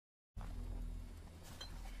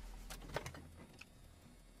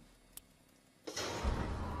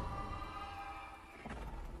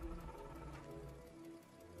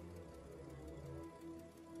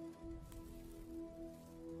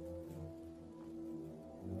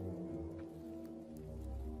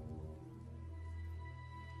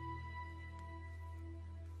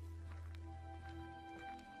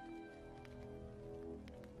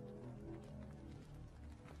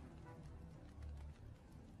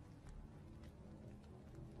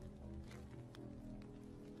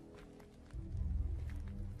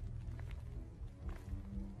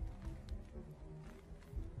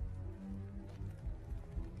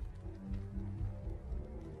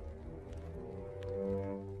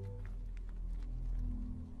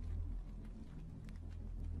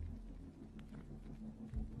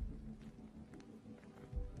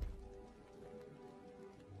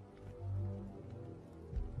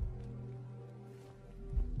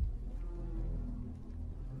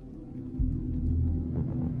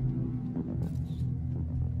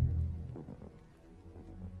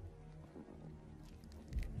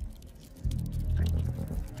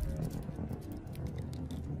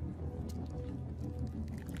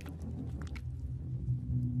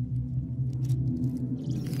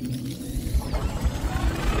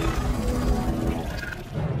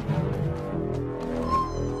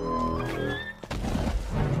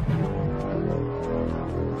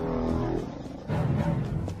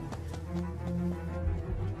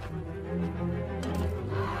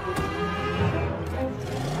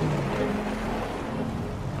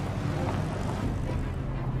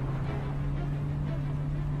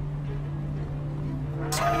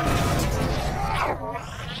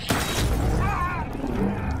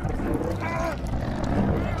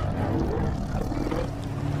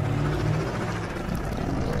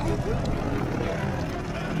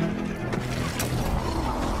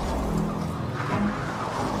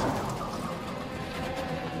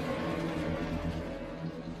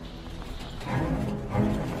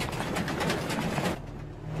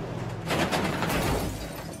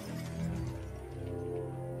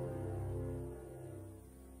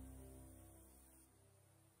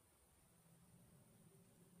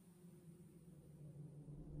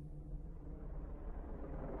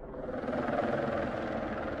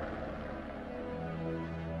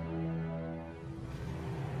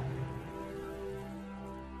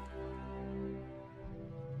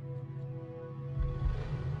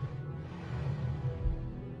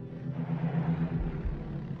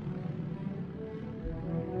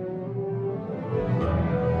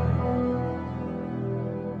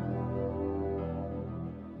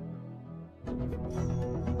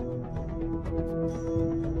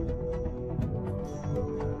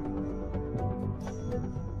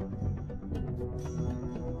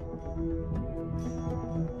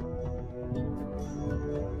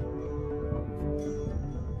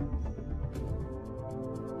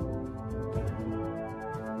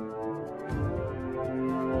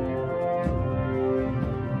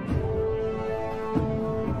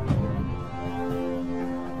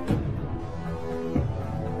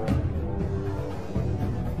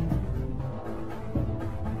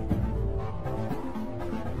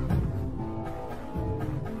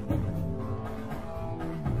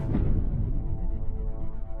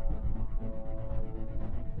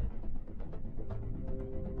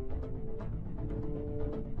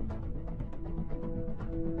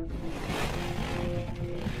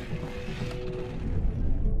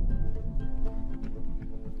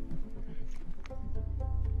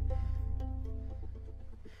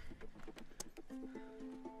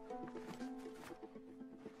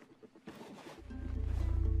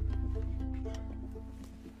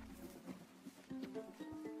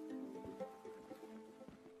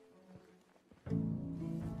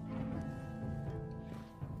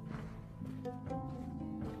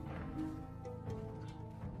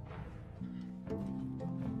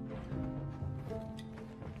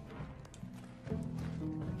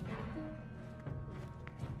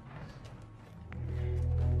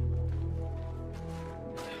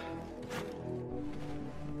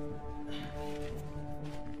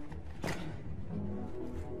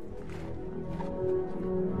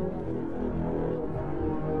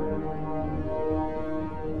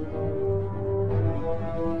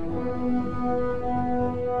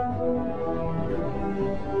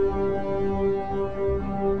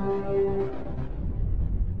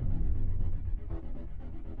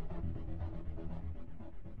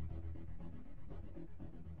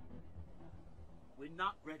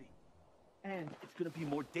not ready. And it's gonna be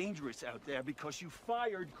more dangerous out there because you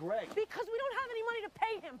fired Greg. Because we don't have any money to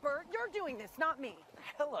pay him, Bert. You're doing this, not me. The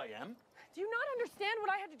hell I am. Do you not understand what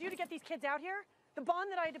I had to do to get these kids out here? The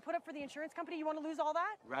bond that I had to put up for the insurance company, you want to lose all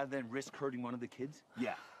that? Rather than risk hurting one of the kids?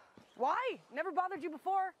 Yeah. Why? Never bothered you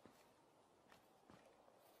before?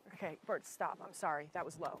 Okay, Bert, stop. I'm sorry. That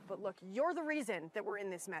was low. But look, you're the reason that we're in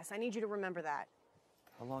this mess. I need you to remember that.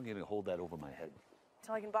 How long can I hold that over my head?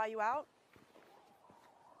 Till I can buy you out?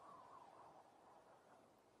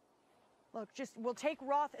 Look, we'll take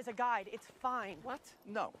Roth as a guide. It's fine. What?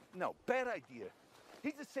 No, bad idea.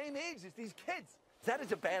 He's the same age as these kids. That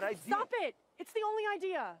is a bad idea. Stop it! It's the only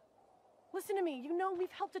idea. Listen to me. You know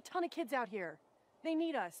we've helped a ton of kids out here. They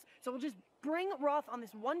need us. So we'll just bring Roth on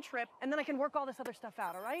this one trip, and then I can work all this other stuff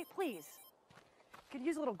out, all right? Please. Could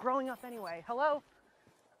use a little growing up anyway. Hello?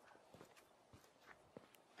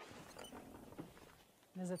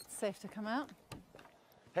 Is it safe to come out?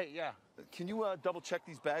 Hey, yeah. Can you double check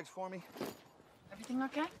these bags for me? Everything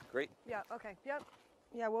okay? Great. Yeah, okay. Yep.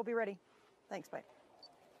 Yeah, we'll be ready. Thanks, bye.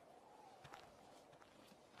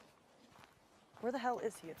 Where the hell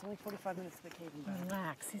is he? It's only 45 minutes to the cave and back.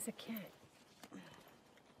 Relax, he's a kid.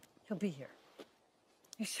 He'll be here.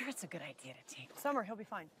 You sure it's a good idea to take him? Summer, he'll be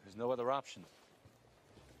fine. There's no other option.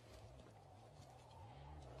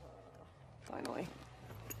 Finally.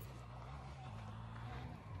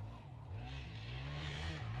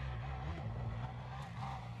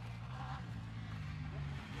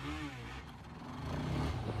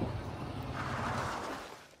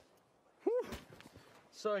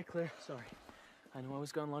 Sorry, Claire. Sorry. I know I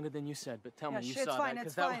was gone longer than you said, but tell me you it's saw fine, that.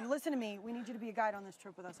 it's fine. Listen to me. We need you to be a guide on this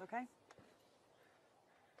trip with us, okay?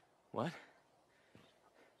 What?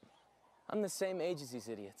 I'm the same age as these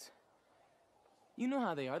idiots. You know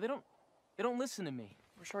how they are. They don't You don't listen to me.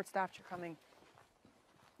 We're short-staffed, you're coming.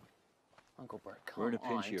 Uncle Bert, come We're on. in a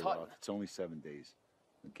pinch here, Talk- Roth. It's only 7 days.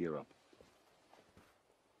 Gear up.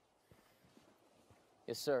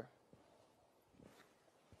 Yes, sir.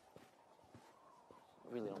 I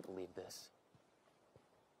really don't believe this.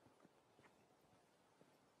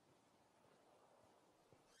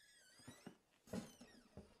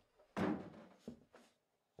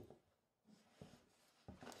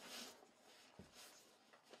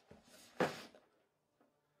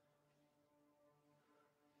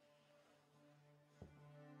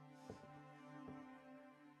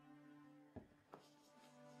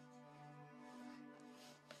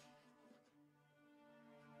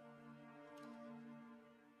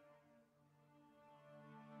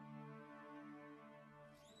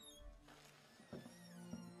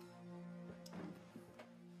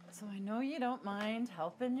 So I know you don't mind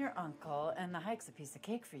helping your uncle, and the hike's a piece of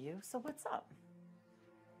cake for you, so what's up?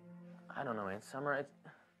 I don't know, man. Summer,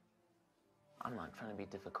 I'm not trying to be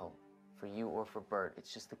difficult for you or for Bert.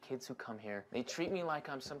 It's just the kids who come here. They treat me like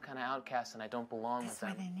I'm some kind of outcast and I don't belong That's with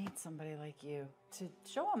why them. they need somebody like you, to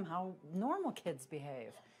show them how normal kids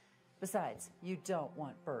behave. Besides, you don't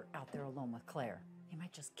want Bert out there alone with Claire. He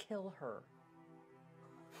might just kill her.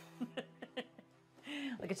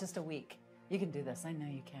 Look, it's just a week. You can do this. I know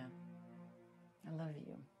you can. I love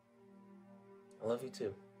you. I love you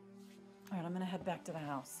too. All right, I'm gonna head back to the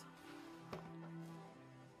house.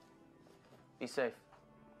 Be safe.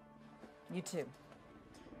 You too.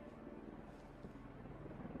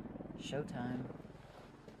 Showtime.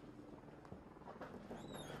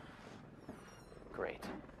 Great.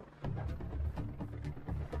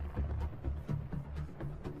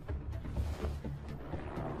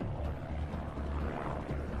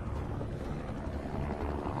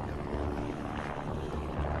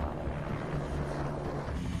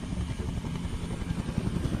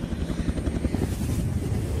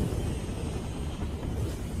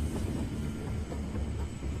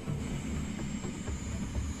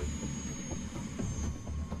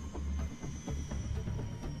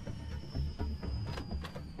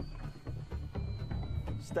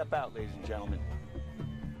 Step out, ladies and gentlemen.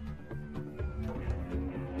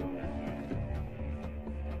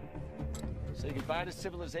 Say goodbye to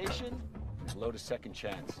civilization and hello to second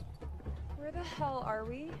chance. Where the hell are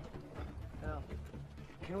we? Oh.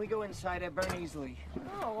 Can we go inside? I burn easily.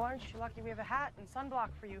 Oh, aren't you lucky we have a hat and sunblock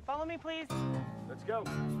for you? Follow me, please. Let's go.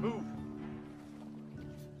 Move.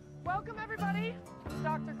 Welcome, everybody.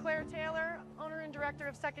 Dr. Claire Taylor, owner and director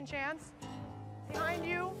of Second Chance. Behind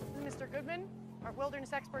you is Mr. Goodman, our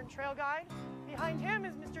wilderness expert and trail guide. Behind him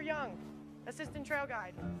is Mr. Young, assistant trail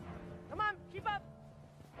guide. Come on, keep up.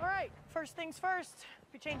 All right, first things first,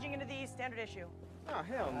 be changing into the standard issue. Oh,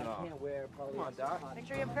 hell no. I can't wear Come on, Doc. Make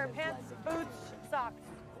sure you have a pair of pants, boots, socks.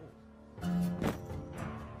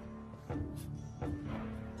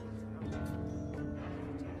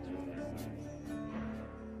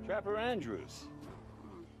 Trapper Andrews.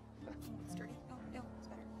 Sturdy. Oh, no, it's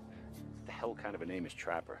better. What the hell kind of a name is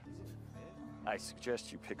Trapper? I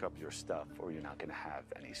suggest you pick up your stuff or you're not gonna have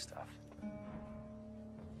any stuff.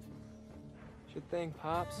 Sure thing,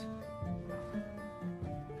 Pops.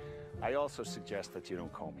 I also suggest that you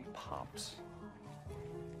don't call me Pops.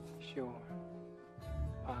 Sure.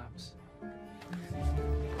 Pops.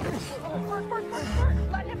 Bert,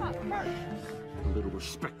 let him up, Bert. A little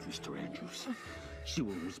respect, Mr. Andrews. She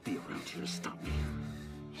will always be around here to stop me.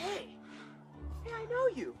 Hey, I know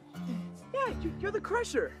you. Yeah, you're the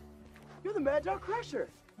Crusher. You're the Mad Dog Crusher.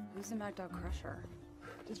 Who's the Mad Dog Crusher?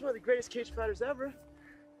 Just one of the greatest cage fighters ever.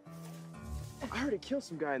 I heard he killed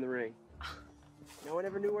some guy in the ring. No one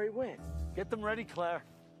ever knew where he went. Get them ready, Claire.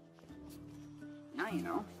 Now you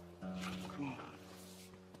know.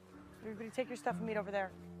 Everybody take your stuff and meet over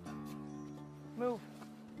there. Move.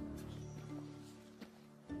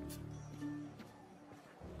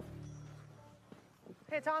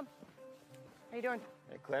 Hey, Tom. How you doing?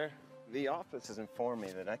 Hey, Claire. The office has informed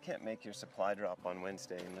me that I can't make your supply drop on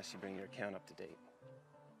Wednesday unless you bring your account up to date.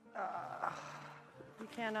 You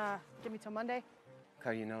can give me till Monday?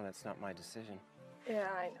 How do you know that's not my decision? Yeah,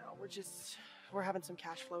 I know. We're having some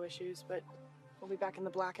cash flow issues, but we'll be back in the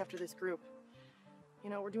black after this group. You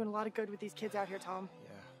know, we're doing a lot of good with these kids out here, Tom.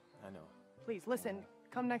 Yeah, I know. Please, listen.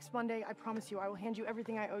 Come next Monday, I promise you, I will hand you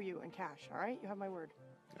everything I owe you in cash, all right? You have my word.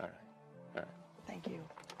 All right. All right. Thank you.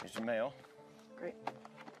 Here's your mail. Great.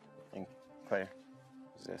 And Claire,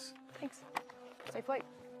 who's this? Thanks. Safe flight.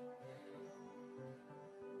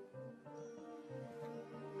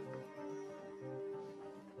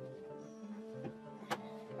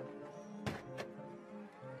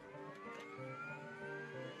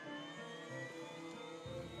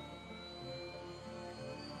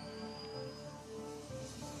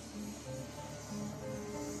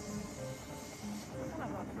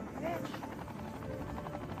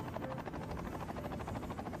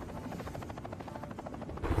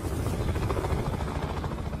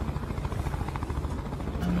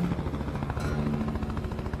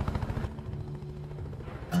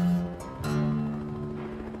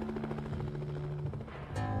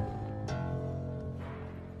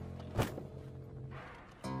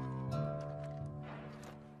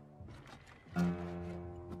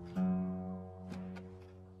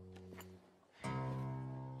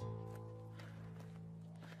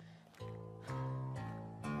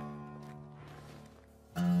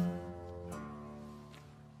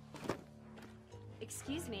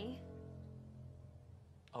 Excuse me.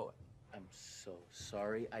 Oh, I'm so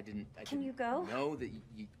sorry. I didn't Can you go? know that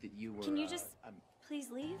you were. Can you just please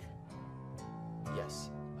leave? Yes.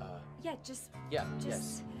 Yeah, just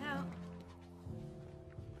Yes. head out.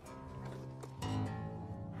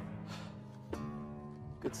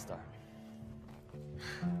 Good start.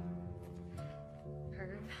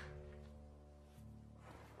 Perv.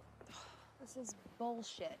 This is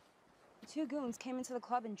bullshit. Two goons came into the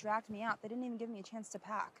club and dragged me out. They didn't even give me a chance to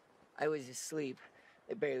pack. I was asleep.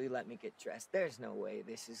 They barely let me get dressed. There's no way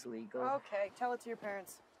this is legal. Okay, tell it to your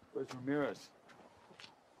parents. Where's Ramirez?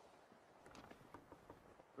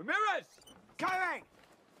 Ramirez! Coming!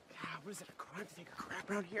 God, what is it, a crime to take a crap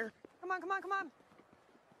around here? Come on, come on, come on.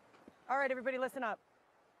 All right, everybody, listen up.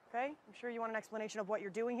 Okay? I'm sure you want an explanation of what you're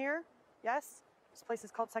doing here. Yes? This place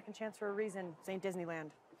is called Second Chance for a reason. This ain't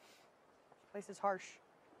Disneyland. This place is harsh.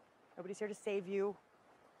 Nobody's here to save you.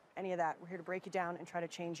 Any of that. We're here to break you down and try to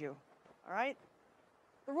change you. All right?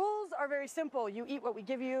 The rules are very simple. You eat what we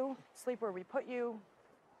give you, sleep where we put you,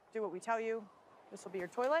 do what we tell you. This will be your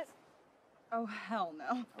toilet. Oh, hell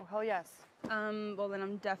no. Oh, hell yes. Well, then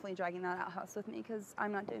I'm definitely dragging that outhouse with me because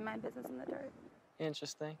I'm not doing my business in the dirt.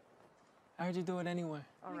 Interesting. I heard you do it anyway.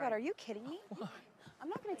 Oh my God, are you kidding me? What? I'm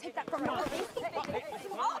not going to take that from you. Don't touch me.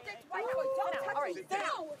 Sit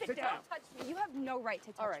down. Don't touch me. You have no right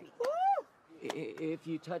to touch me. If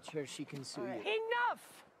you touch her, she can sue you. Enough!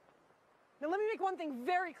 Now let me make one thing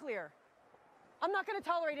very clear. I'm not gonna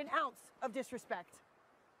tolerate an ounce of disrespect.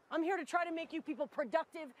 I'm here to try to make you people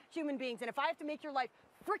productive human beings, and if I have to make your life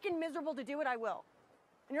freaking miserable to do it, I will.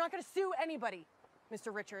 And you're not gonna sue anybody,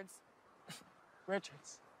 Mr. Richards.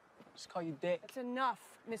 Richards. Just call you Dick. That's enough,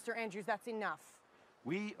 Mr. Andrews, that's enough.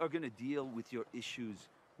 We are going to deal with your issues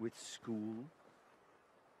with school,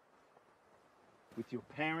 with your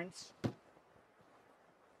parents,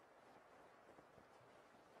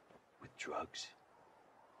 with drugs,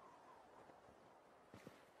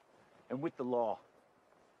 and with the law.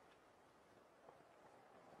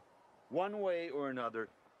 One way or another,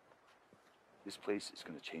 this place is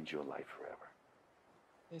going to change your life forever.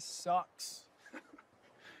 This sucks.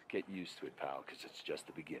 Get used to it, pal, because it's just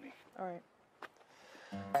the beginning. All right.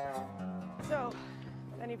 So,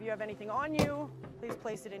 if any of you have anything on you, please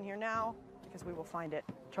place it in here now, because we will find it.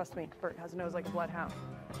 Trust me, Bert has a nose like a bloodhound.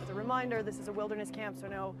 As a reminder, this is a wilderness camp, so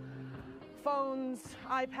no phones,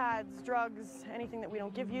 iPads, drugs, anything that we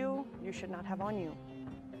don't give you, you should not have on you.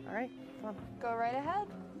 All right? Come on. Go right ahead.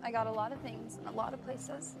 I got a lot of things in a lot of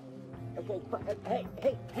places. Okay, but,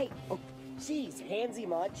 hey. Oh, geez, handsy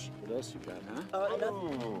much. What else you got,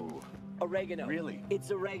 huh? Oregano. Really?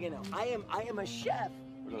 It's oregano. I am a chef.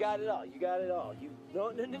 You got it all. You got it all. You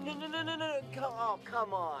no.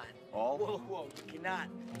 Come on. All? Whoa. You cannot.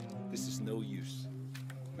 This is no use.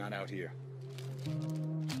 Not out here.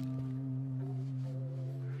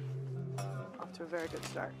 Off to a very good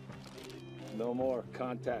start. No more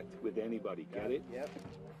contact with anybody, get it? Yep.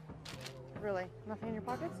 Really? Nothing in your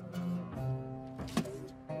pockets?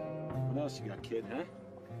 What else you got, kid, huh?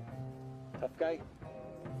 Tough guy?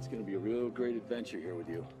 It's gonna be a real great adventure here with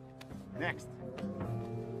you. Next.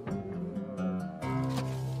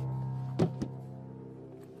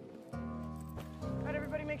 All right,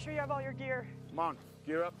 everybody, make sure you have all your gear. Come on,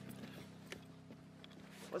 gear up.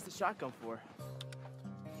 What's the shotgun for?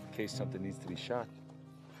 In case something needs to be shot.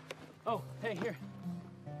 Oh, hey, here.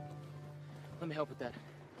 Let me help with that.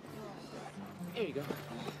 Here you go.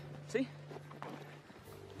 See?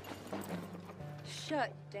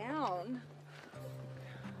 Shut down.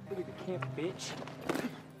 Look at the camp, bitch.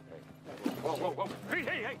 Whoa.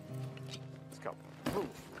 Hey. Let's go. Move.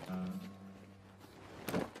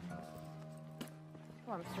 Come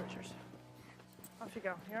on, Mr. Richards. Off you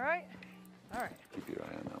go. You all right? All right. Keep your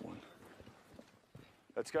eye on that one.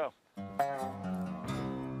 Let's go. Hey,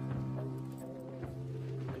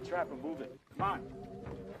 Trapper, move it. Come on.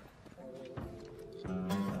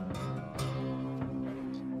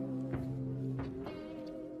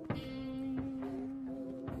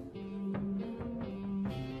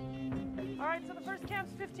 All right, so the first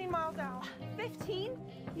camp's 15 miles out. 15?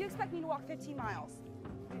 You expect me to walk 15 miles?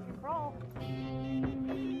 You can crawl.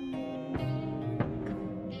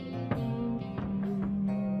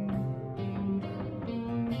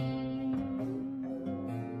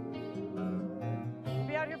 You'll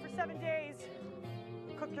be out here for 7 days.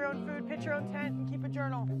 Cook your own food, pitch your own tent, and keep a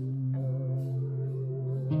journal.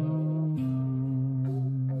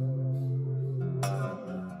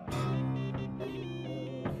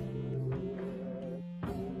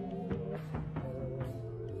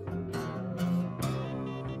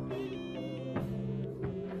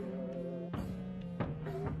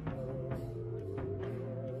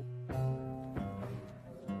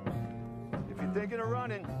 you're thinking of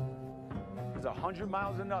running, there's 100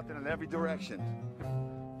 miles of nothing in every direction.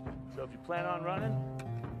 So if you plan on running,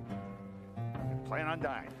 plan on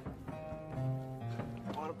dying.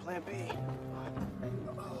 I want a plan B.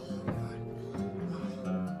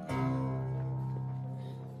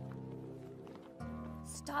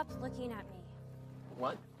 Stop looking at me.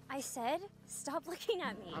 What? I said, stop looking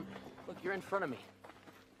at me. Look, you're in front of me.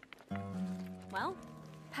 Well,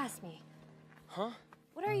 pass me. Huh?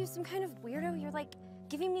 What are you, some kind of weirdo? You're like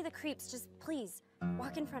giving me the creeps. Just please,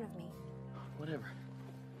 walk in front of me. Whatever.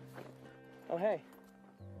 Oh, hey.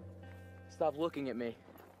 Stop looking at me.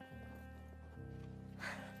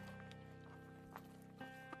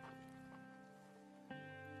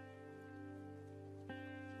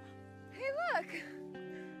 Hey, look!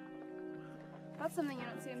 That's something you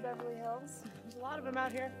don't see in Beverly Hills. There's a lot of them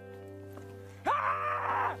out here.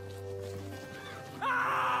 Ah!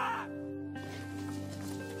 Ah!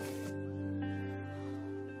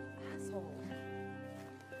 Asshole.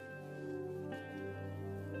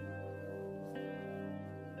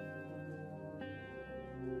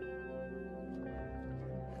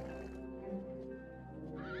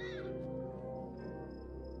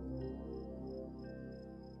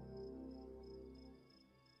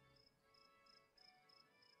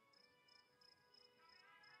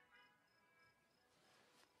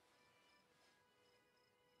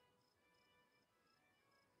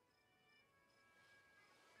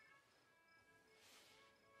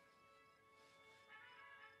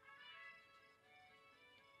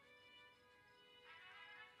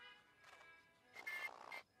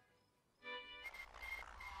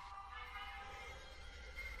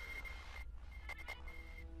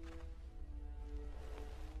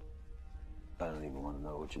 I don't even want to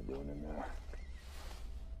know what you're doing in there.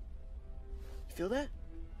 You feel that?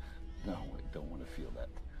 No, I don't want to feel that.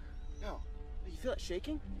 No. You feel it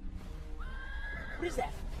shaking? What is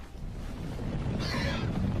that?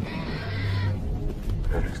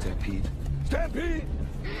 Patrick, Stampede. Stampede!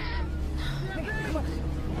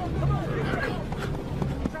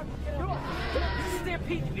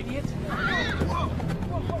 Stampede, you idiot!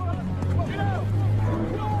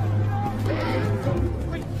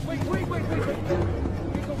 Wait. Go.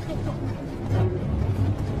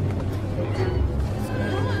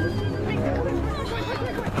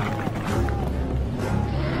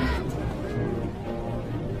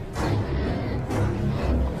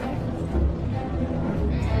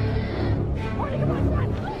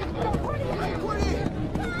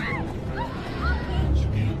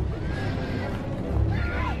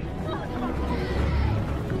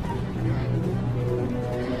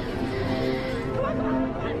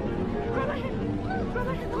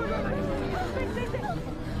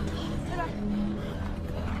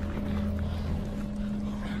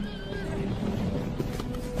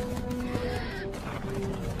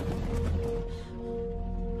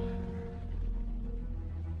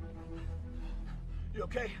 You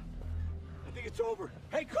okay? I think it's over.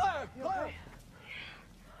 Hey, Claire! Claire!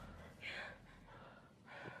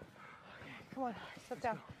 Come on, sit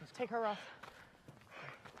down. Take her off.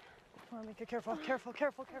 Come on, make it careful. Careful.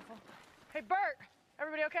 Hey, Bert!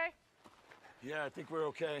 Everybody okay? Yeah, I think we're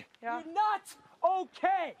okay. Yeah? You're not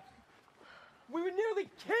okay! We were nearly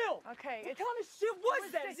killed! Okay, What kind of shit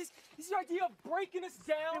was that? Is this your idea of breaking us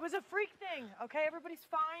down? It was a freak thing, okay? Everybody's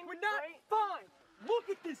fine. We're not right? fine! Look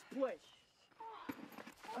at this place!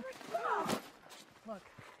 Look,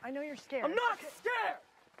 I know you're scared. I'm not scared!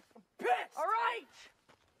 I'm pissed! All right!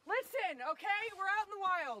 Listen, okay? We're out in the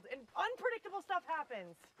wild, and unpredictable stuff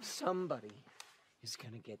happens. Somebody is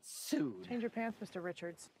gonna get sued. Change your pants, Mr.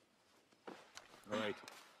 Richards. All right.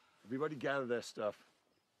 Everybody gather their stuff.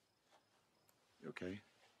 You okay?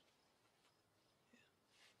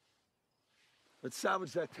 Let's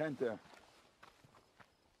salvage that tent there.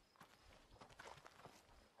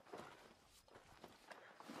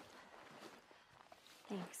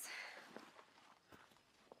 Thanks.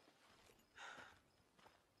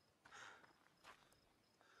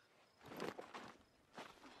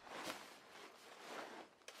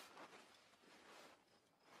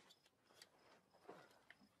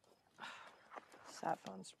 Sat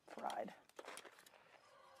phone's fried.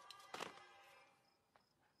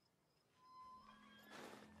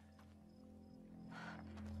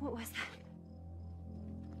 What was that?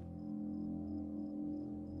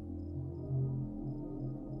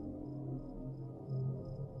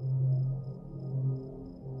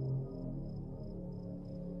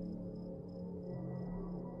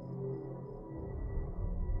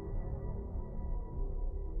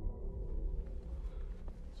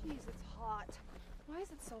 Jeez, it's hot. Why is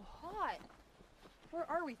it so hot? Where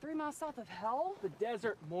are we? 3 miles south of hell? The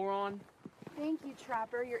desert, moron. Thank you,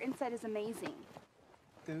 Trapper. Your insight is amazing.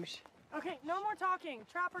 Douche. Okay, no more talking.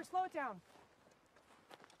 Trapper, slow it down.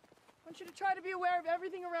 I want you to try to be aware of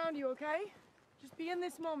everything around you, okay? Just be in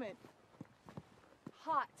this moment.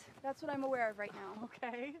 Hot. That's what I'm aware of right now.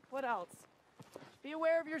 Okay, what else? Be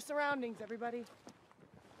aware of your surroundings, everybody.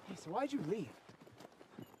 Hey, so why'd you leave?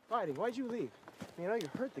 Fighting, why'd you leave? I mean, I know you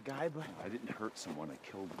hurt the guy, but... I didn't hurt someone, I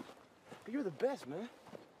killed him. But you're the best, man.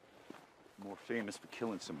 More famous for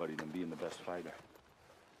killing somebody than being the best fighter.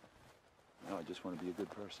 Now I just want to be a good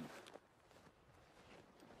person.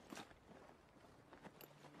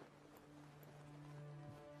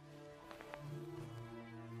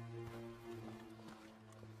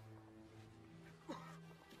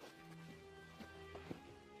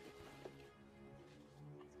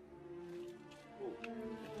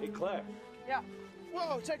 Hey, Claire. Yeah.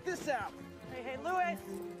 Whoa, check this out. Hey, Lewis.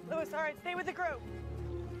 Lewis, all right, stay with the group.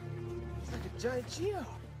 It's like a giant geo.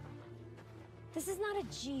 This is not a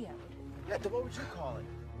geo. Yeah, then what would you call it?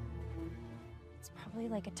 It's probably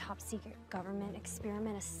like a top secret government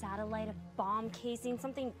experiment, a satellite, a bomb casing,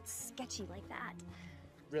 something sketchy like that.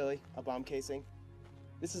 Really? A bomb casing?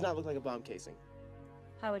 This does not look like a bomb casing.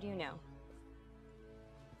 How would you know?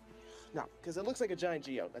 No, because it looks like a giant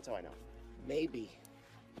geo. That's how I know. Maybe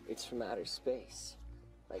it's from outer space,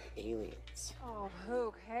 like aliens. Oh,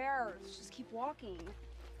 who cares? Just keep walking.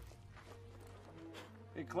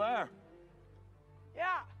 Hey, Claire.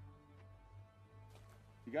 Yeah.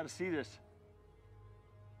 You gotta see this.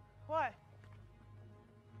 What? I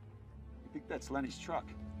think that's Lenny's truck.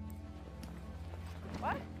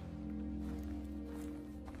 What?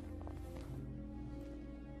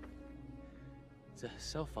 It's a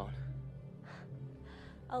cell phone.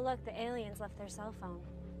 Oh, look, the aliens left their cell phone.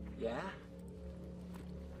 Yeah?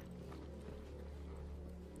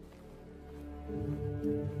 Holy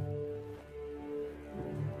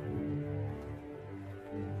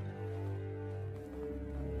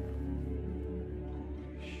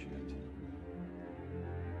shit.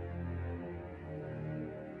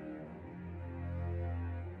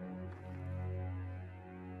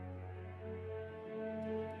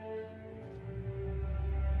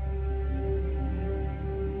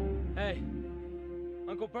 Hey,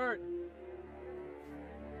 Uncle Bert.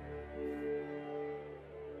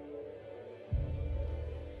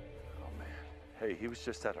 Oh, man. Hey, he was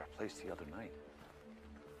just at our place the other night.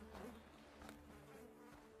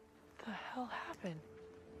 What the hell happened?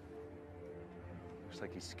 Looks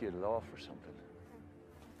like he skidded off or something.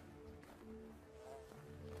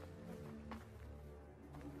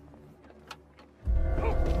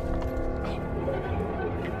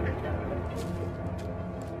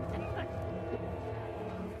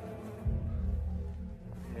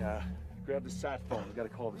 Yeah, grab the sat phone. We gotta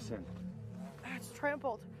call this in. It's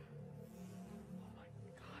trampled.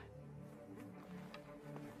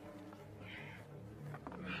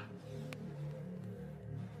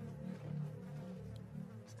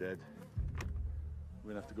 It's dead. We're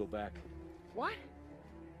gonna have to go back. What?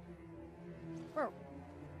 Bro,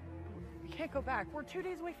 we can't go back. We're 2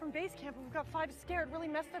 days away from base camp and we've got 5 scared, really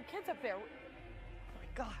messed up kids up there. Oh my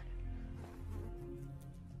God.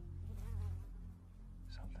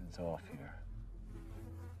 Something's off here.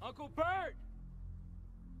 Uncle Bert!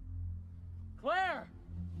 Claire!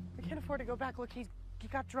 We can't afford to go back. Look, he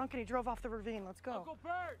got drunk and he drove off the ravine. Let's go. Uncle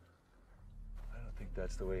Bert! I don't think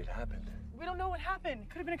that's the way it happened. We don't know what happened. It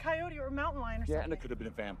could have been a coyote or a mountain lion or Yeah, something. and it could have been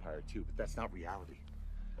a vampire too, but that's not reality.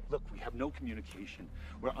 Look, we have no communication.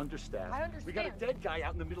 We're understaffed. I understand. We got a dead guy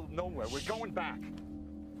out in the middle of nowhere. We're going back.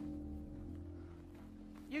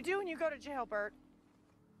 You do and you go to jail, Bert.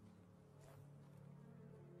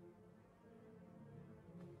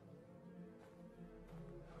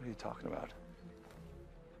 What are you talking about?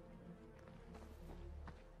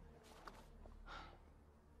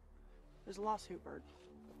 There's a lawsuit, Bert.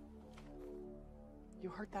 You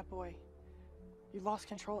hurt that boy. You lost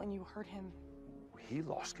control and you hurt him. He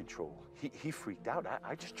lost control. He freaked out.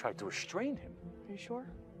 I just tried to restrain him. Are you sure?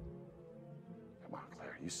 Come on,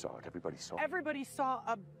 Claire. You saw it. Everybody saw it. Everybody saw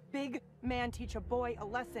a big man teach a boy a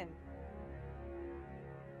lesson.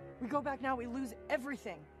 We go back now, we lose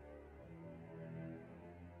everything.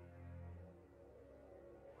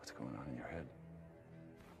 What's going on in your head?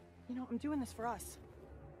 You know, I'm doing this for us.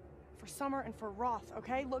 For Summer and for Roth,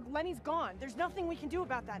 okay? Look, Lenny's gone. There's nothing we can do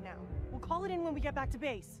about that now. We'll call it in when we get back to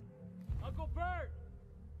base. Uncle Bert!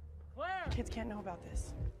 Claire! Kids can't know about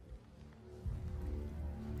this.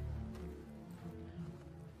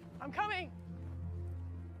 I'm coming!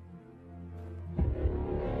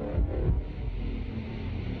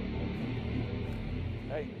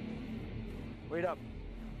 Hey, wait up.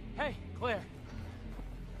 Hey, Claire.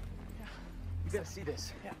 You gotta see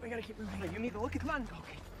this. Yeah, we gotta keep moving. Hey, you need to look at. Come on.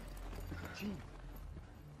 Okay. Gee.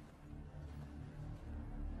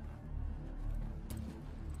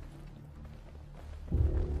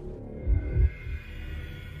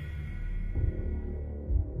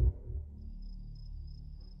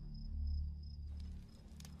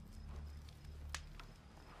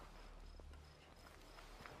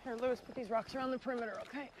 Here, Lewis, put these rocks around the perimeter,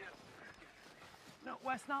 okay? Yeah. No,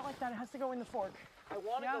 Wes, not like that. It has to go in the fork. I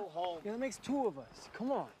want to go home. Yeah, that makes two of us.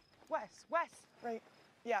 Come on. Wes. Right.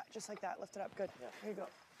 Yeah, just like that. Lift it up. Good. Yeah. There you go.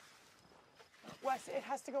 Wes, it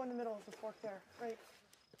has to go in the middle of the fork there, right?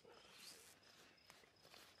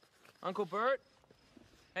 Uncle Bert?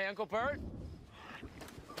 Hey, Uncle Bert?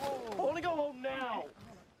 Oh. I want to go home now.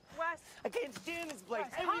 Wes. I can't stand this place.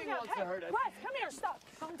 Wes, calm Everything down. wants to hurt us. Wes, come here. Stop.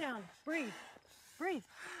 Calm down. Breathe.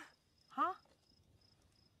 Huh?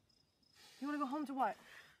 You want to go home to what?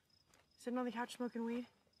 Sitting on the couch smoking weed?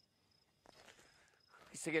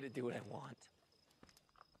 At least I get to do what I want.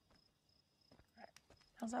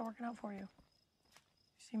 How's that working out for you? You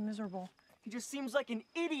seem miserable. He just seems like an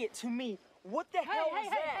idiot to me. What the hell is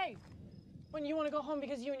that? Hey! When you want to go home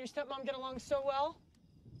because you and your stepmom get along so well?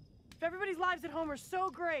 If everybody's lives at home are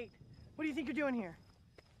so great, what do you think you're doing here?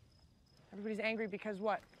 Everybody's angry because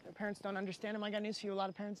what? Their parents don't understand them. I got news for you. A lot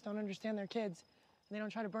of parents don't understand their kids. And they don't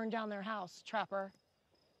try to burn down their house, trapper.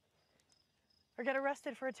 Or get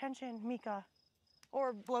arrested for attention, Mika.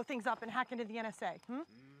 Or blow things up and hack into the NSA,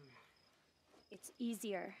 It's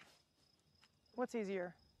easier. What's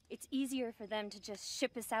easier? It's easier for them to just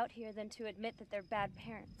ship us out here than to admit that they're bad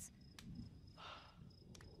parents.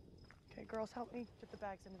 Okay, girls, help me get the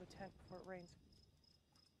bags into the tent before it rains.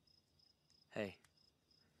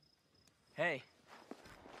 Hey.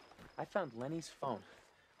 I found Lenny's phone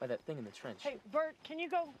by that thing in the trench. Hey, Bert, can you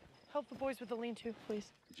go help the boys with the lean-to, please?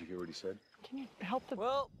 Did you hear what he said? Can you help the...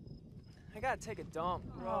 Well, I gotta take a dump.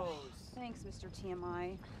 Gross. Thanks, Mr.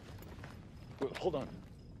 TMI. Wait, hold on.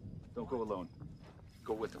 Don't go alone.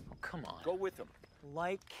 Go with him. Come on. Go with him.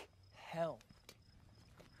 Like hell.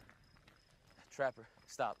 Trapper,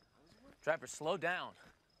 stop. Trapper, slow down.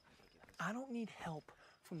 I don't need help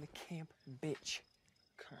from the camp bitch.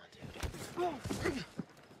 Come on, dude.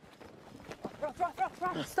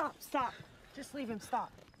 Rough. Stop. Just leave him,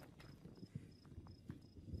 stop.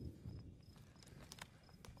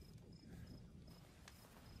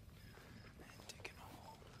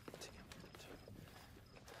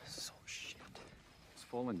 So shit. It's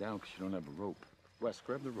falling down because you don't have a rope. Wes,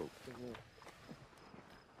 grab the rope.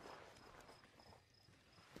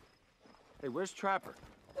 Hey, where's Trapper?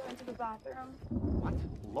 Going to the bathroom. What?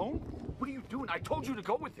 Alone? What are you doing? I told you to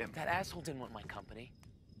go with him. That asshole didn't want my company.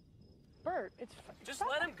 Bert, it's... Just stop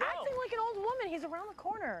let him go. acting like an old woman. He's around the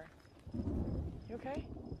corner. You okay?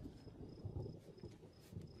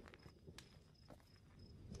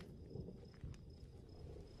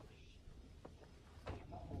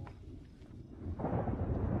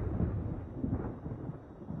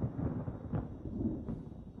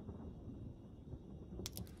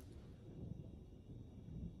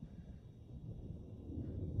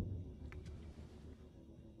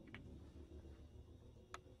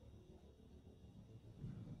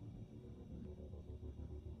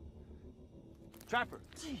 Trapper.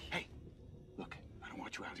 Hey, look, I don't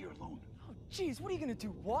want you out here alone. Oh, jeez, what are you gonna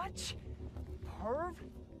do? Watch? Perv?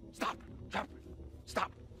 Stop, Trapper.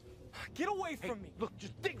 Stop. Get away from me. Look,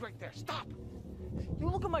 just dig right there. Stop. You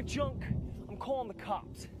look at my junk. I'm calling the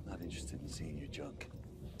cops. Not interested in seeing your junk.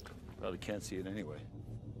 Probably can't see it anyway.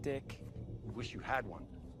 Dick. Wish you had one.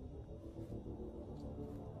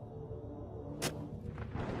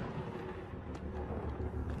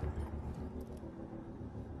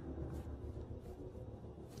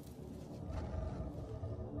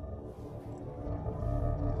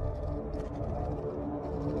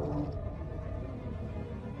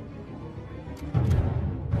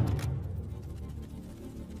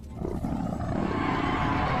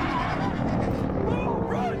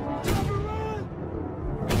 Run! Run!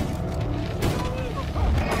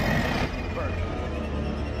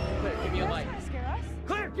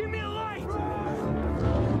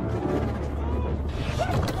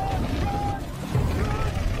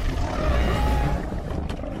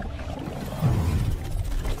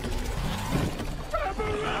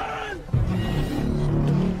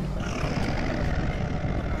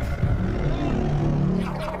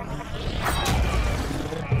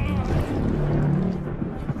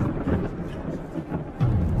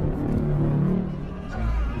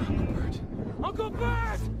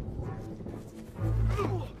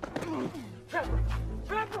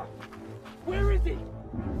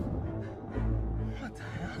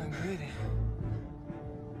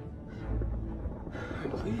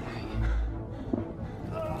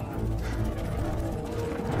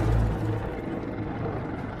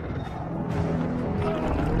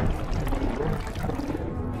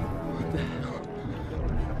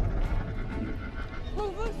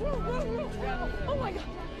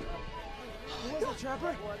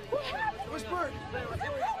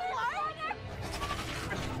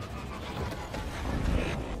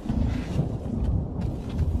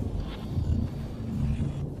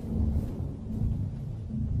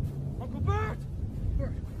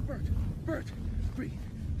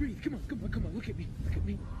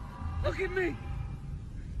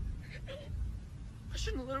 I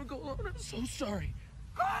shouldn't have let him go alone. I'm so sorry.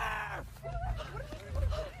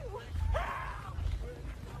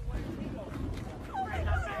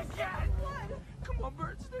 Come on,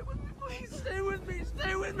 Bert, stay with me, please. Stay with me.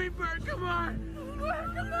 Stay with me, Bert. Come on.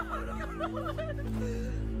 Bert, come on. Come on.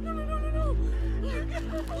 No.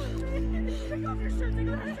 Take off your shirt. Take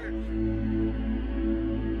off your shirt.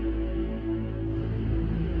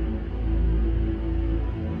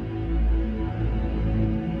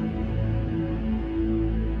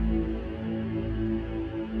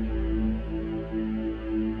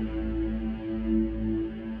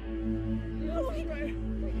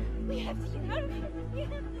 We have to get out of here. We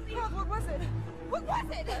have to leave. What was it? What was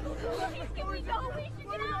it? Please, can we go? We should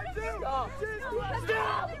get out of here.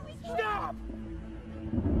 Stop!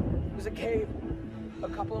 There's a cave. A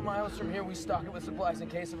couple of miles from here, we stock it with supplies in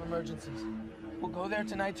case of emergencies. We'll go there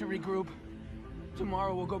tonight to regroup.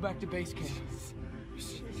 Tomorrow, we'll go back to base camp.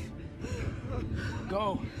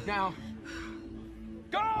 Go, now.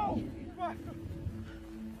 Go!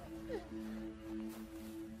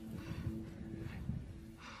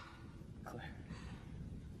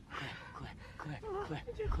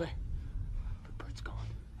 Claire. But Bert's gone.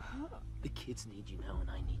 The kids need you now, and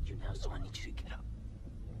I need you now, so I need you to get up.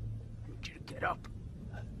 I need you to get up.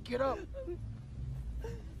 Get up.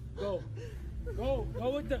 Go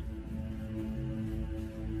with them.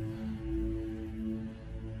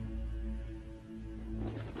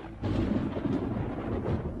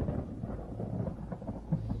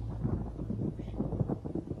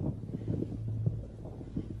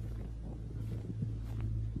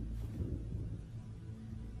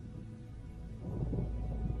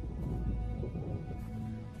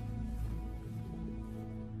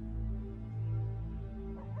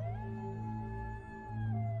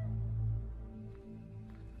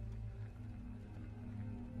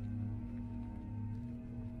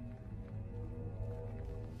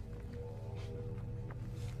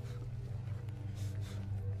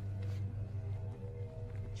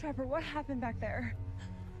 Trapper, what happened back there?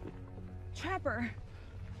 Trapper!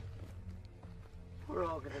 We're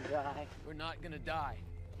all gonna die. We're not gonna die.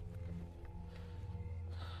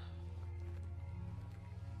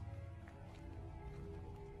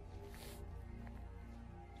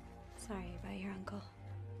 Sorry about your uncle.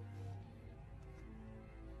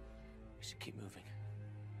 We should keep moving.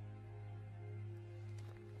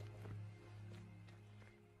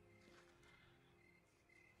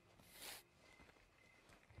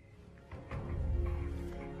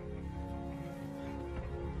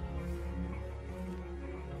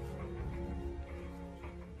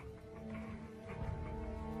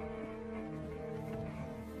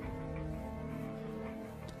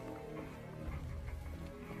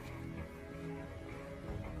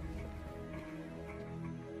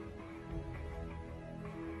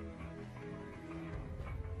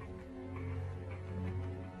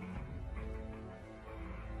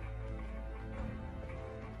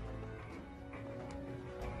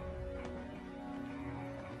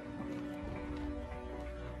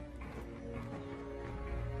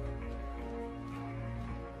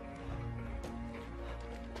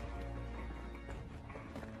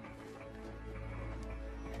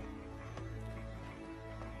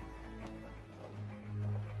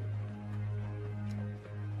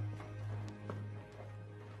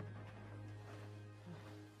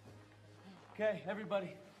 Okay,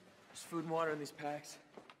 everybody. There's food and water in these packs.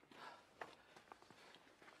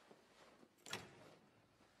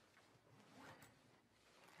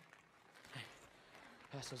 Hey,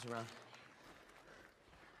 pass those around.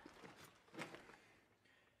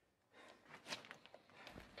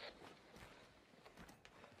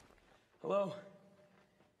 Hello?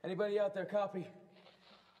 Anybody out there copy?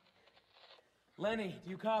 Lenny,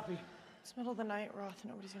 do you copy? It's middle of the night, Roth.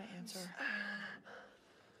 Nobody's gonna answer.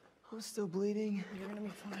 I'm still bleeding. You're gonna be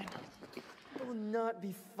fine. I will not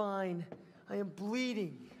be fine. I am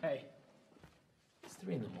bleeding. Hey, it's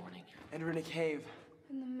 3 in the morning. And we're in a cave.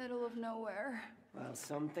 In the middle of nowhere. Well,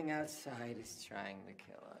 something outside is trying to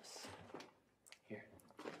kill us. Here.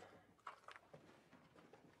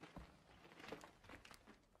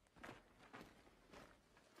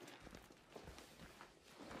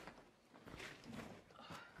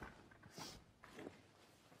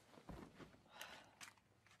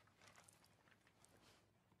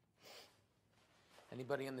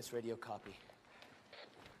 Anybody on this radio copy?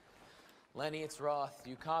 Lenny, it's Roth. Do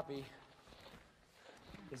you copy?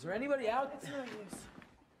 Is there anybody out? It's no use.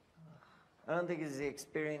 I don't think it's the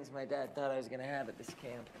experience my dad thought I was gonna have at this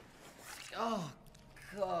camp. Oh,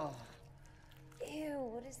 God. Ew,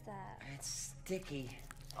 what is that? It's sticky.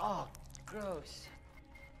 Oh, gross.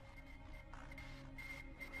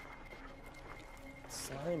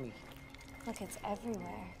 slimy. Look, it's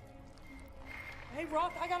everywhere. Hey,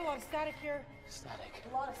 Roth, I got a lot of static here. Static.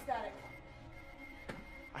 A lot of static.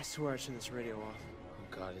 I swear I turned this radio off.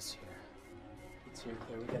 Oh God, it's here. It's here,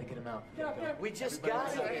 Claire. We gotta get him out. Get up, get up. We just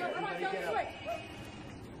got it. Come on, get this way.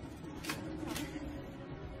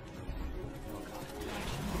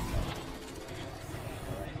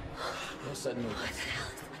 No sudden movements.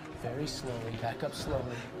 Very slowly. Back up slowly.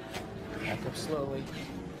 Back up slowly.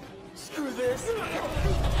 Screw this.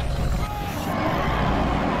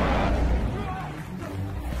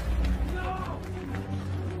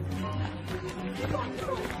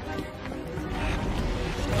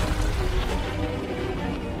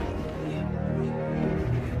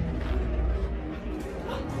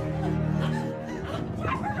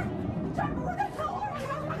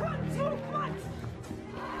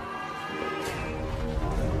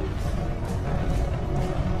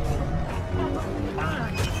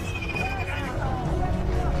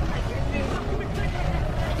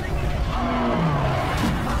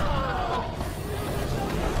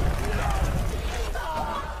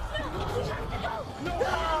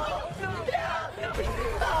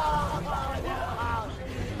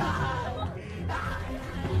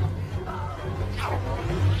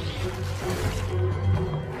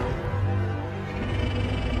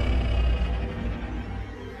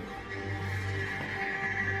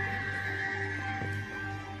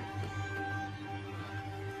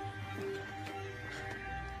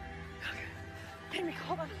 Henry,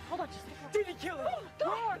 hold on, just Did he kill us? Where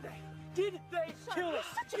are they? Did they kill us?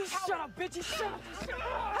 You shut up, bitch! You shut up!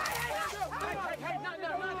 Hey,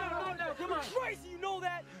 no, come on! Crazy, you know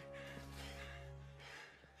that?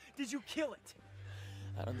 Did you kill it?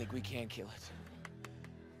 I don't think we can kill it.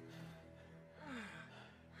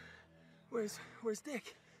 Where's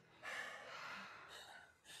Dick?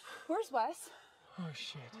 Where's Wes? Oh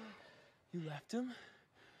shit! You left him?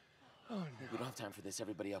 Oh no! We don't have time for this.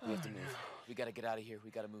 Everybody up. We have to move. We gotta get out of here.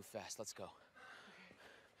 We gotta move fast. Let's go.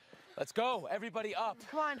 Let's go. Everybody up.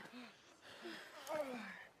 Come on.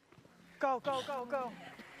 Go.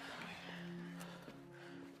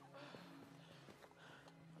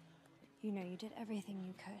 You know you did everything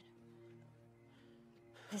you could.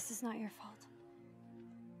 This is not your fault.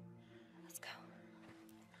 Let's go.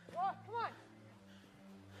 Roth, come on.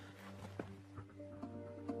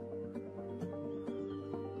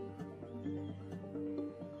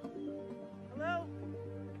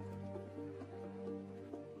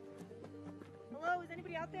 Hello, is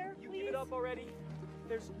anybody out there? You please? give it up already?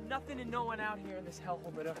 There's nothing and no one out here in this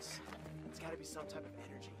hellhole but us. It's gotta be some type of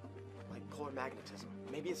energy, like polar magnetism.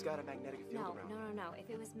 Maybe it's got a magnetic field around. No. If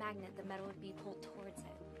it was magnet, the metal would be pulled towards it.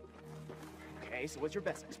 Okay, so what's your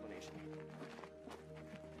best explanation?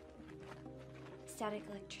 Static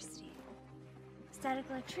electricity. Static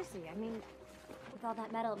electricity. I mean, with all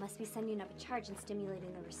that metal, it must be sending up a charge and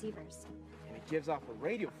stimulating the receivers. And it gives off a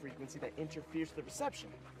radio frequency that interferes with the reception.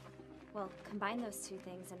 Well, combine those two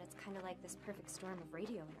things, and it's kind of like this perfect storm of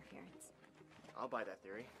radio interference. I'll buy that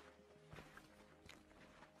theory.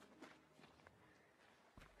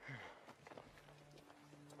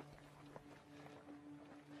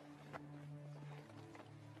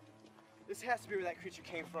 This has to be where that creature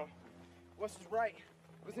came from. Wes was right.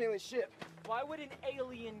 It was an alien ship. Why would an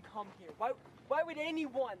alien come here? Why would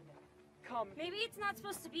anyone come here? Maybe it's not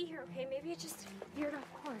supposed to be here, okay? Maybe it just veered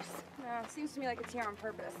off course. Yeah, seems to me like it's here on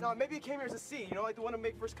purpose. No, maybe it came here as a seed, you know, like the one to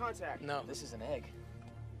make first contact. No, this is an egg.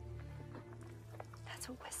 That's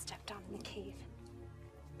what Wes stepped on in the cave.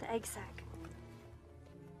 The egg sac.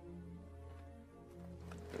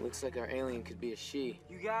 It looks like our alien could be a she.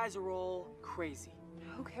 You guys are all crazy.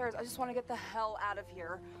 Who cares? I just want to get the hell out of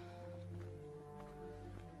here.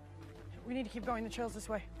 We need to keep going. The trail's this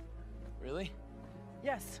way. Really?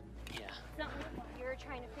 Yes. Yeah. It's not like you're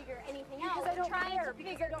trying to figure anything Because out. I don't trying care. to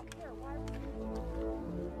Because figure. I don't care. Why?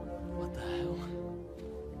 What the hell?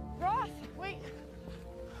 Roth, wait.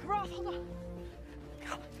 Roth, hold on.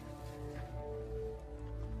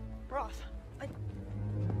 Roth,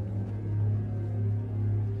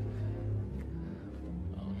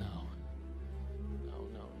 Oh no.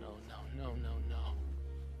 No.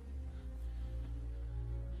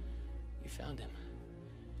 You found him.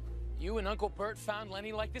 You and Uncle Bert found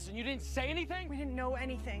Lenny like this and you didn't say anything? we didn't know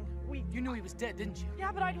anything. You knew he was dead, didn't you?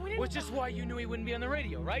 Yeah, but we didn't. Which is why you knew he wouldn't be on the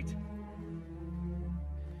radio, right?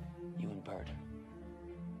 You and Bert.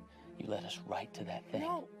 You led us right to that thing.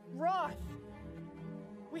 No, Roth.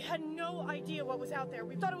 We had no idea what was out there.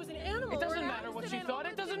 We thought it was an animal. It or doesn't an matter what you accident, thought. or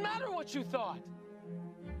It doesn't matter what you thought.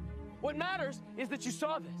 What matters is that you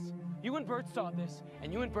saw this. You and Bert saw this,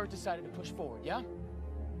 and you and Bert decided to push forward, yeah?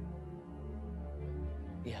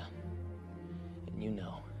 Yeah. And you know.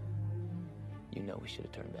 know we should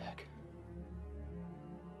have turned back.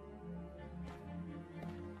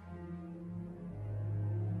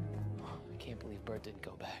 I can't believe Bert didn't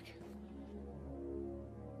go back.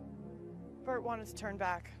 Bert wanted to turn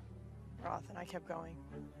back, Roth, and I kept going.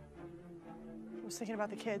 I was thinking about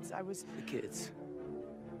the kids. The kids.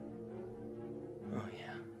 Oh,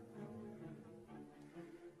 yeah.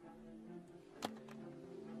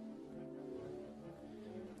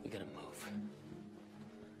 We gotta move.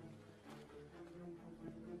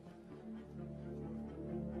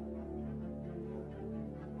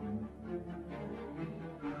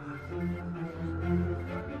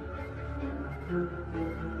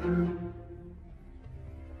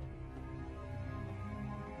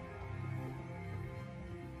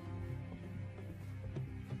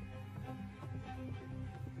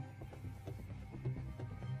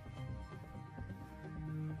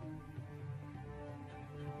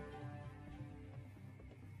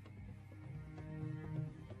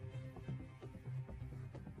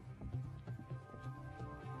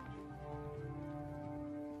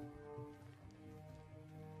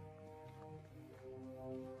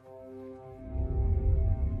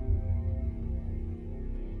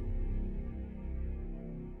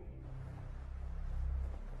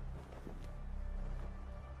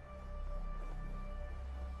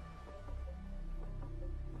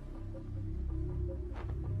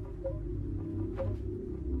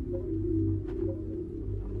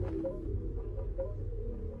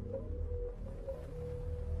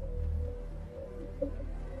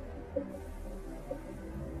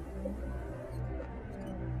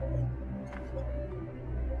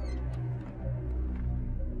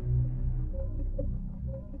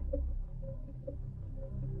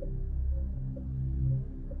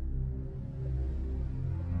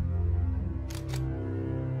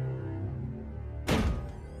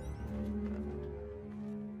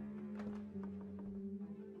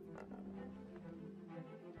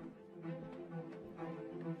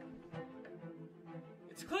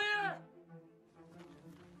 It's clear!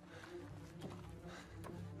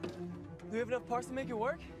 Do we have enough parts to make it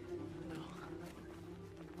work? No.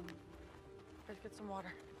 Let's get some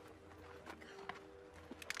water.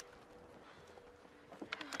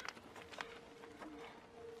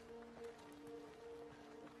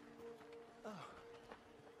 Oh,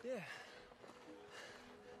 yeah.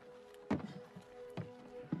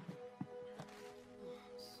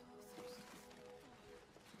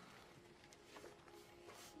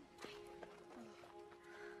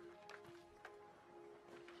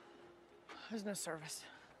 There's no service.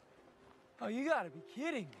 Oh, you gotta be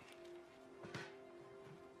kidding me.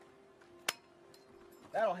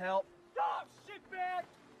 That'll help. Stop, shitbag!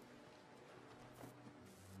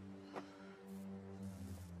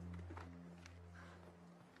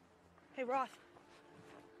 Hey, Roth.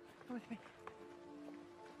 Come with me.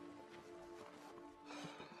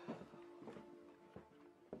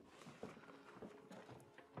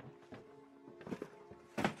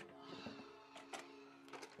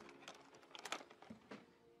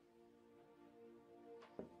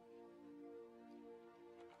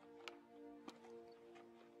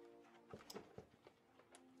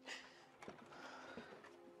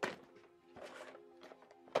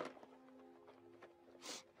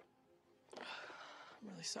 I'm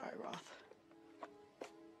really sorry, Roth.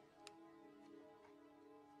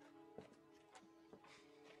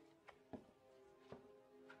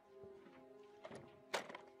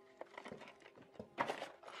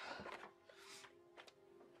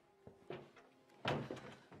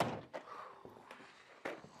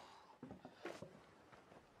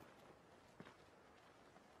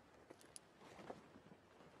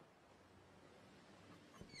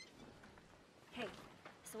 Hey,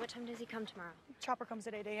 so what time does he come tomorrow? Chopper comes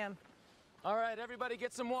at 8 a.m. All right, everybody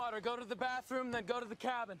get some water. Go to the bathroom, then go to the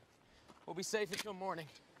cabin. We'll be safe until morning.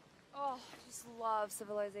 Oh, just love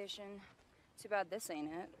civilization. Too bad this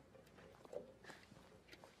ain't it.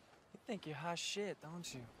 You think you're hot shit,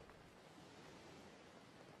 don't you?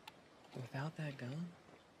 Without that gun,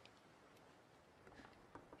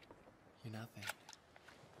 you're nothing.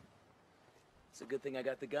 It's a good thing I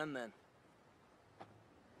got the gun then.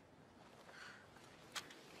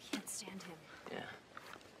 I can't stand him. Yeah.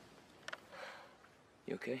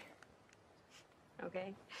 You okay?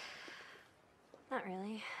 Okay. Not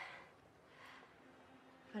really.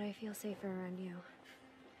 But I feel safer around you.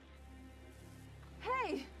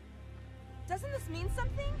 Hey! Doesn't this mean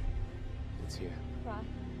something? It's here. Roth.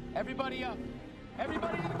 Everybody up!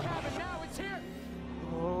 Everybody in the cabin now! It's here!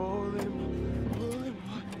 Holy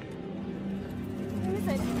Who is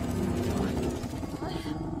it?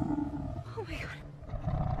 Oh my god.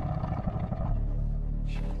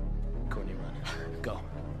 Courtney, run. Go.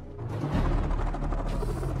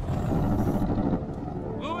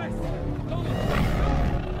 Louis! Go!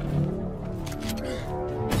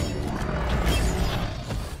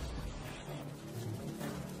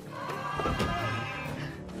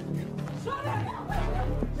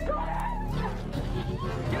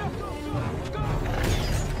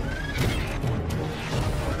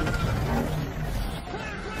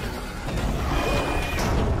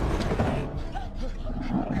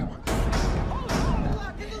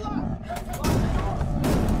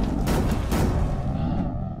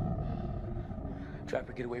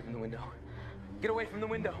 Trapper, get away from the window. Get away from the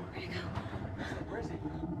window. Where'd he go? Where is he?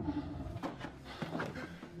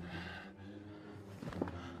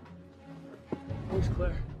 Where's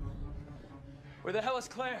Claire? Where the hell is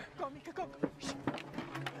Claire? Go, Mika, go.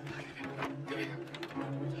 Damn it.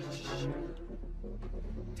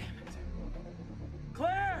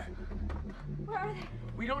 Claire! Where are they?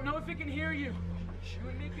 We don't know if it can hear you. You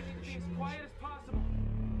and Mika need to be as quiet as possible.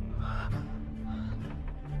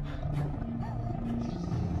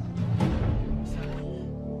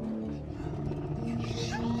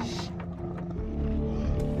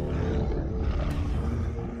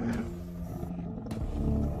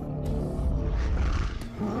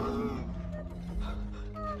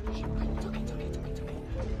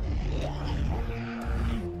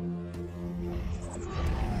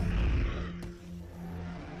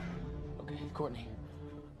 Courtney,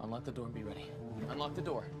 unlock the door and be ready. Unlock the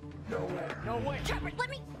door. No way. No way. Trapper, let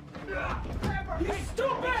me. Trapper! You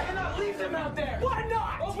stupid! I cannot leave them out there! Why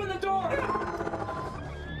not? Open the door!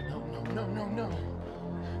 No.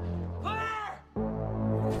 Claire!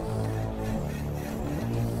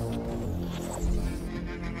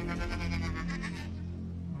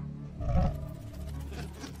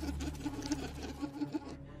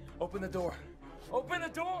 Open the door. Open the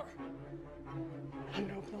door! I'm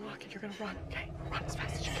gonna open the lock and you're gonna run, okay? Run as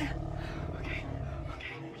fast as you can. Okay?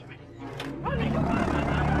 Okay, are you ready? Run, Mika, run!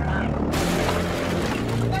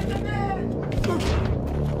 Let them in!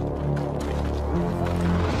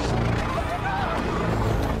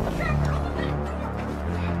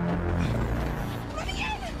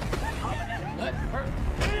 Let her in!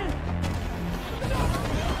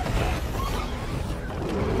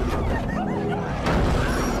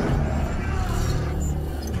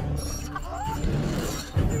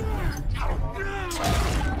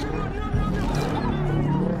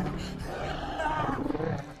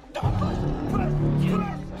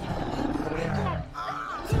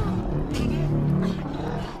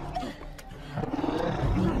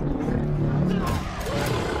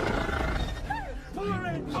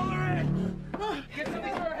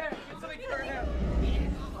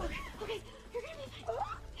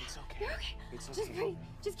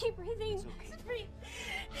 Just keep breathing. It's okay. Just breathe.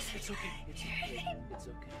 It's okay. It's okay. It's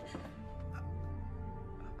okay.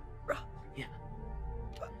 Yeah.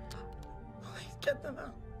 Please get them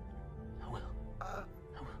out. I will. I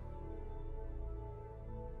will.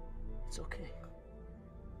 It's okay.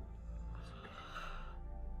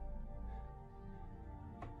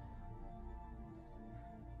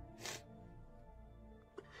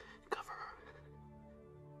 Cover her.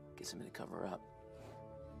 Get somebody to cover her up.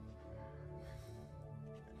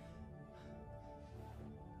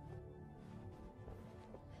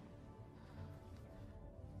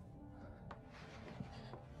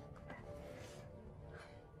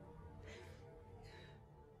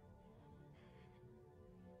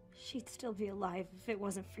 She'd still be alive if it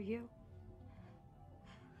wasn't for you.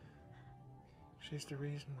 She's the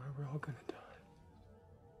reason why we're all gonna die.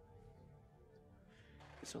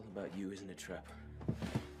 It's all about you, isn't it, Trapper?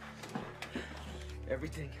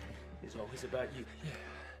 Everything is always about you. Yeah,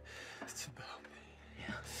 it's about me.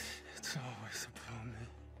 Yeah. It's always about me.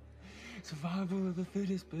 Survival of the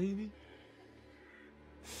fittest, baby.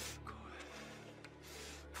 Go ahead.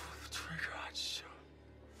 Pull the trigger, I'd show.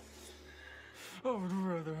 I would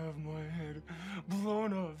rather have my head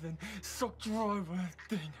blown off than sucked dry by that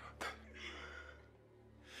thing out there.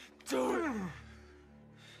 Do it!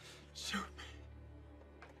 Shoot me.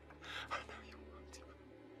 I know you want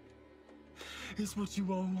to. It's what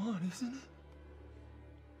you all want, isn't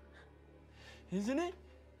it? Isn't it?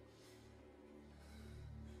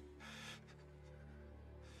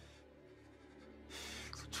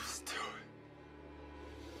 So just do it.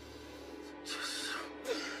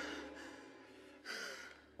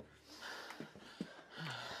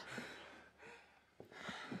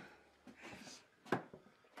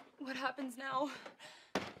 What happens now?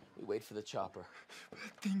 We wait for the chopper.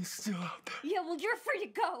 That thing's still out there. Yeah, well, you're free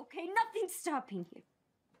to go, okay? Nothing's stopping you.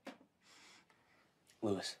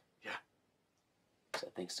 Lewis. Yeah? Is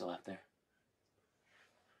that thing still out there?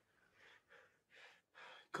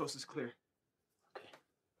 Coast is clear. Okay.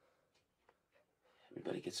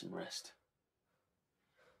 Everybody get some rest.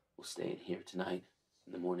 We'll stay in here tonight.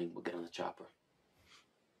 In the morning, we'll get on the chopper.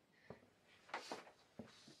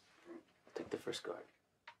 Take the first guard.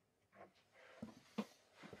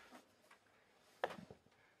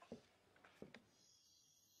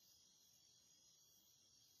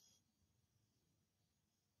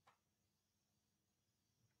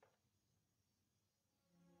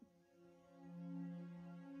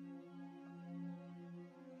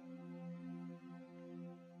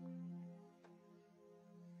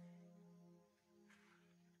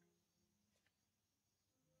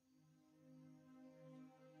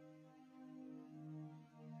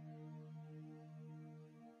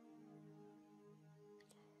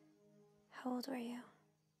 How old were you?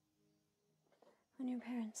 When your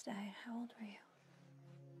parents died, how old were you?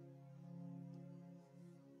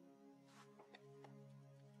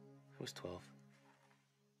 I was 12.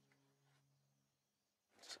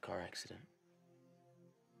 It's a car accident.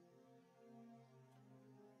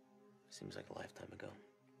 Seems like a lifetime ago.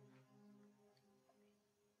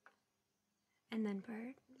 And then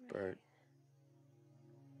Bert?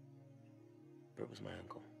 Bert was my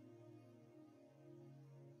uncle.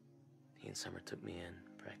 He and Summer took me in,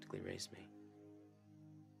 practically raised me.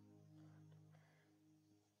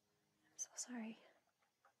 I'm so sorry.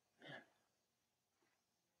 Man.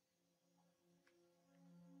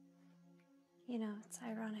 You know, it's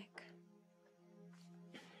ironic.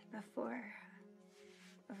 Before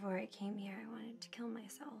I came here, I wanted to kill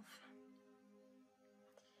myself.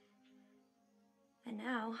 And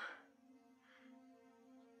now,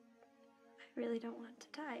 I really don't want to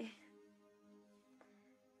die.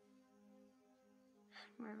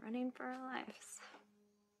 We're running for our lives.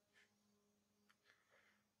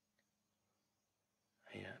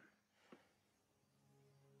 I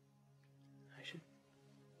should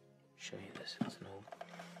show you this. It's an old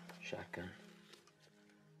shotgun.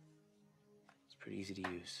 It's pretty easy to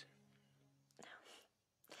use.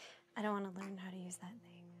 I don't want to learn how to use that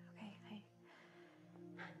thing, okay?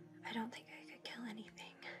 I don't think I could kill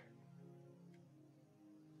anything.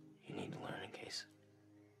 You need to learn in case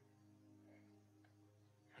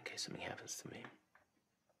something happens to me.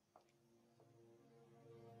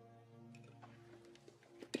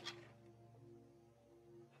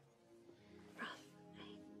 Rough.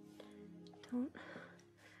 I don't...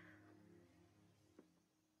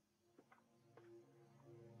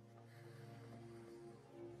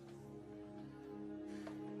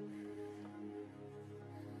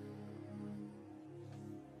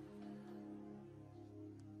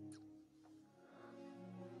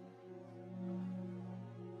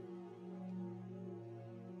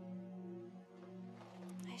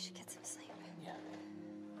 I should get some sleep. Yeah.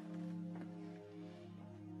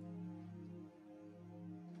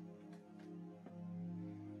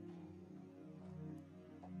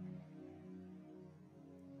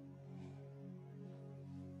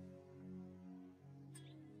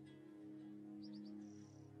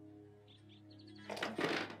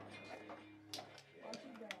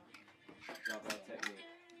 Drop that technique.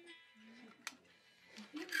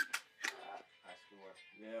 High score.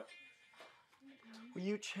 Yep. Will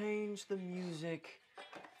you change the music,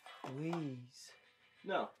 please?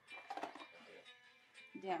 No.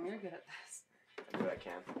 Damn, you're good at this. I do what I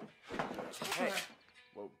can. Hey.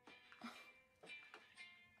 Whoa.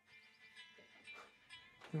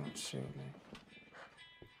 You won't shoot me.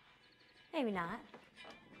 Maybe not.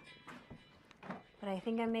 But I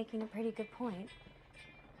think I'm making a pretty good point.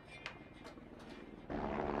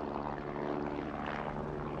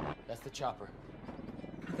 That's the chopper.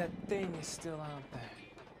 That thing is still out there.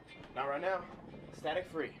 Not right now. Static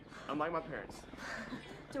free. Unlike my parents.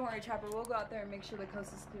 Don't worry, Chopper. We'll go out there and make sure the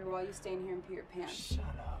coast is clear while you stay in here and pee your pants. Shut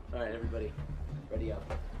up. All right, everybody, ready up.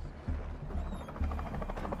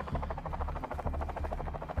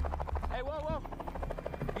 Hey, whoa!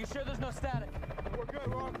 You sure there's no static? We're good.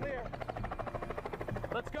 We're all clear.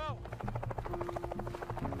 Let's go!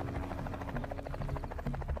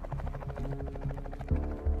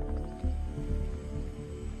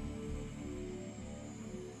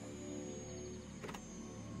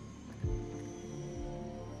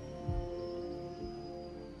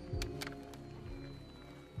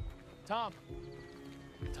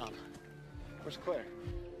 Tom. Where's Claire?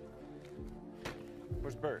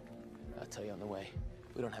 Where's Bert? I'll tell you on the way.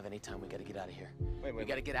 We don't have any time. We gotta get out of here. Wait. We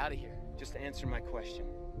gotta get out of here. Just answer my question.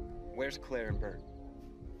 Where's Claire and Bert?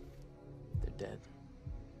 They're dead.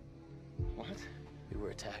 What? We were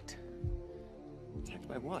attacked. Attacked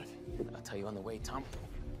by what? I'll tell you on the way, Tom.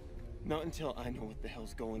 Not until I know what the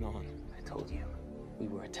hell's going on. I told you. We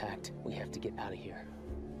were attacked. We have to get out of here.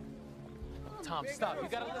 Tom, stop. You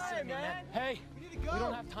gotta listen to me, man. Hey, we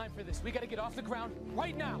don't have time for this. We gotta get off the ground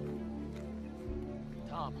right now.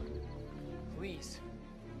 Tom, please.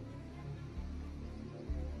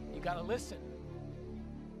 You gotta listen.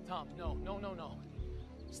 Tom, no.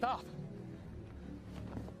 Stop.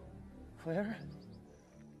 Claire?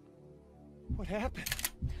 What happened?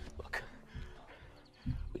 Look,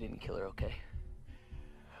 we didn't kill her, okay?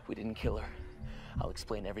 We didn't kill her. I'll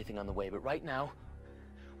explain everything on the way, but right now,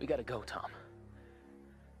 we gotta go, Tom.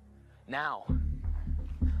 Now.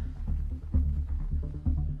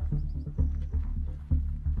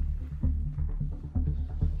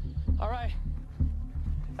 All right.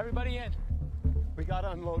 Everybody in. We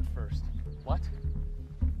gotta unload first. What?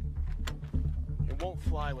 It won't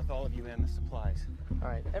fly with all of you and the supplies. All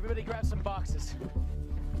right, everybody grab some boxes.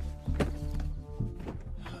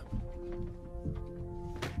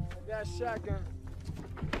 That shotgun.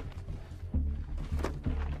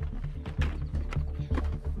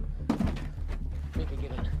 We can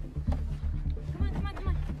get in. Come on.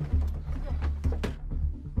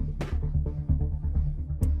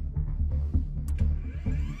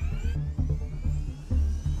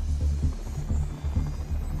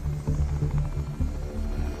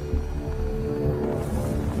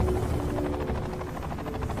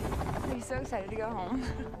 I'm so excited to go home.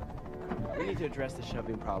 We need to address the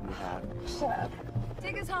shoving problem we have. Shut up.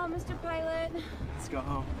 Take us home, Mr. Pilot. Let's go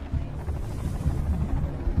home.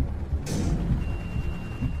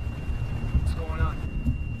 What's going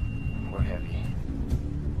on? We're heavy.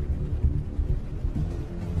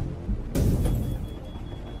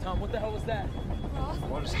 Tom, what the hell was that?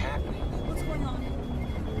 What is happening? What's going on?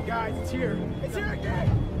 Guys, it's here. It's here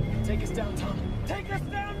again! Take us down, Tom. Take us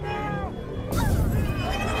down now!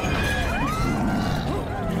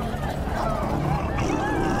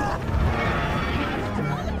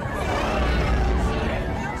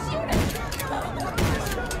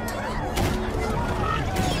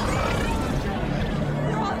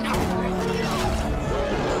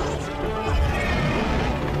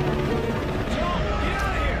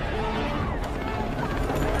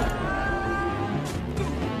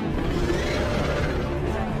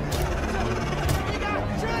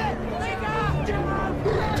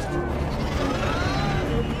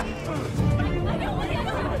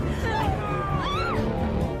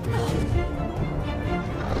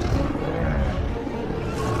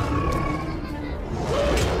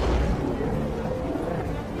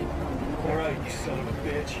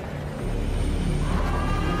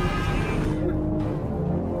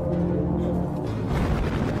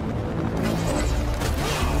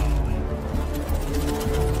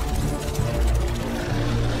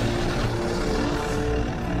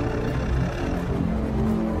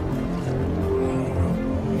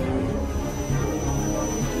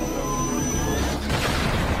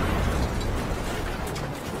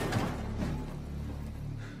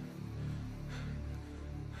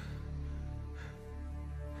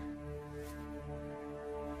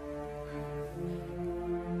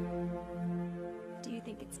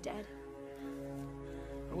 It's dead.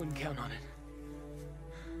 I wouldn't count on it.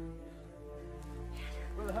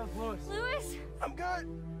 Where the hell's Louis? Louis? I'm good.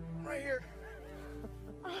 Right here.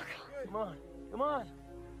 Oh, God. Come on.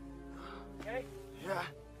 Okay? Yeah.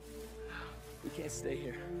 We can't stay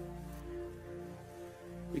here.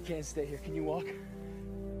 We can't stay here. Can you walk?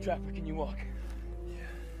 Trapper, can you walk?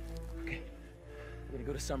 Yeah. Okay. We're gonna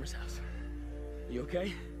go to Summer's house. You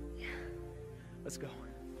okay? Yeah. Let's go.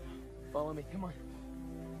 Follow me. Come on.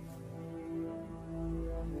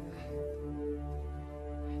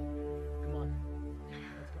 Come on.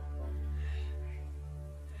 Let's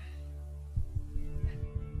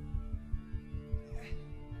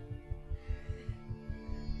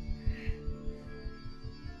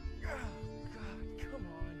go. Come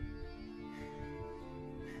on.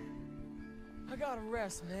 I gotta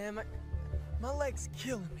rest, man. My leg's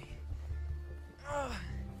killing me. I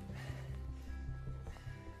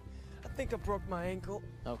think I broke my ankle.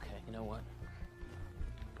 Okay, you know what?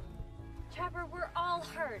 Trapper, we're all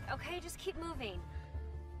hurt, okay? Just keep moving.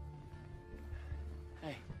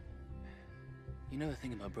 Hey, you know the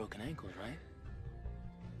thing about broken ankles, right?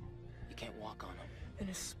 You can't walk on them. And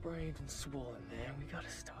it's sprained and swollen, man. We gotta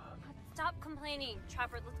stop. Stop complaining.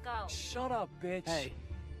 Trapper, let's go. Shut up, bitch. Hey.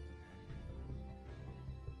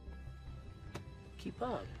 Keep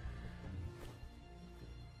up.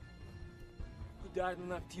 Who died and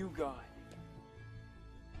left you, guy?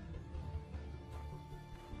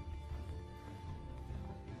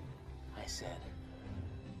 I said,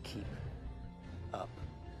 keep up.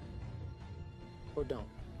 Or don't.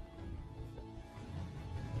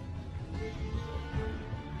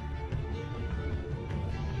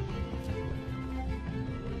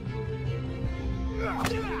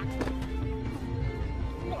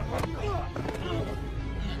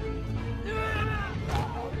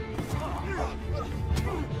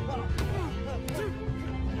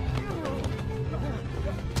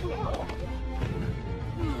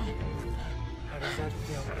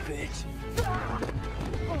 bitch.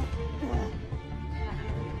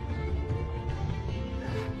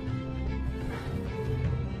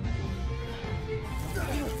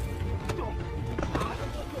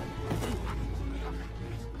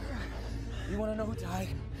 You wanna know who died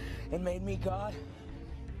and made me God?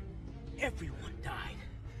 Everyone died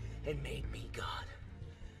and made me God.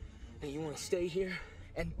 And you wanna stay here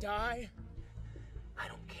and die? I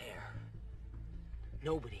don't care.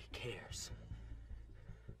 Nobody cares.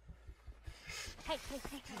 Hey,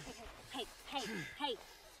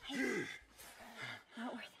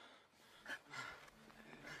 not worth it.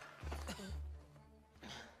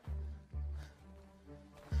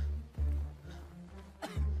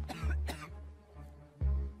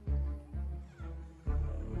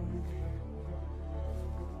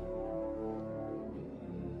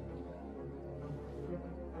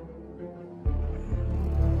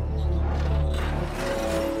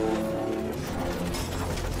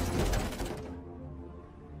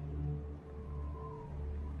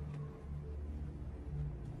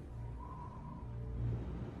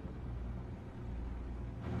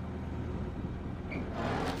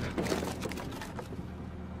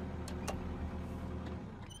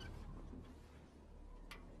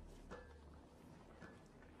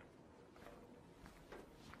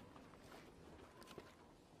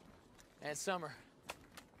 And Summer.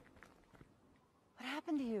 What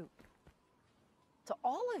happened to you? To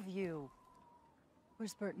all of you?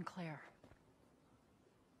 Where's Bert and Claire?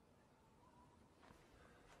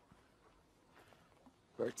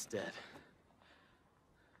 Bert's dead.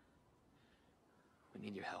 We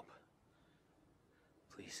need your help.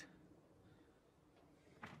 Please.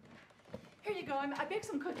 Here you go. I baked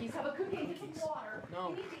some cookies. Have a cookie and get some water.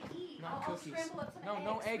 No, you need to eat. not I'll cookies. scramble up some No, eggs.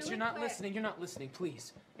 no eggs. Really You're not quick. listening. You're not listening.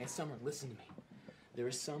 Please. And Summer, listen to me. There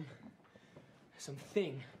is some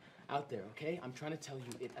thing out there, okay? I'm trying to tell you,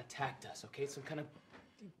 it attacked us, okay? It's some kind of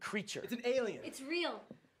creature. It's an alien. It's real.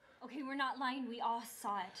 Okay, we're not lying. We all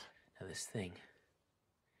saw it. Now this thing,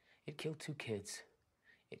 it killed 2 kids.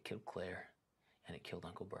 It killed Claire, and it killed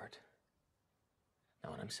Uncle Bert. Now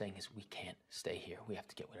what I'm saying is we can't stay here. We have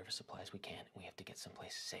to get whatever supplies we can, and we have to get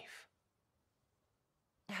someplace safe.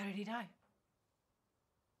 How did he die?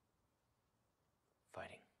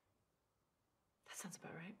 Fighting. That sounds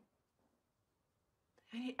about right.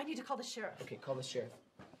 I need to call the sheriff. Okay, call the sheriff.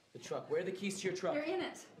 The truck. Where are the keys to your truck? They're in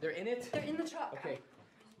it. They're in it? They're in the truck. Okay.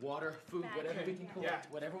 Water, food, whatever we can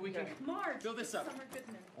collect, whatever we can. Marge, fill this up. Summer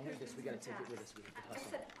Goodman. Only this. We gotta take it with us. We have to I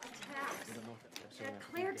hustle. said attacks. We don't know if that's At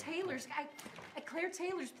Claire Taylor's. At Claire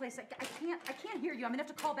Taylor's place. I can't hear you. I'm gonna have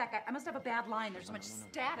to call back. I must have a bad line. There's so much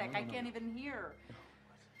static. I can't even hear.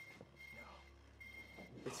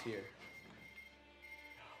 It's here.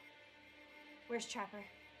 Where's Trapper?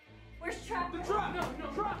 Where's Trapper? The truck! No,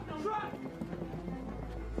 truck!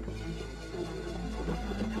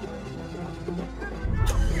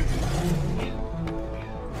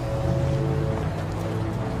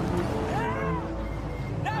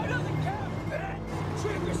 Now it doesn't count!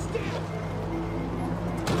 Trigger still!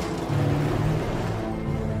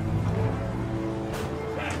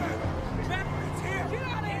 Trapper, it's here! Get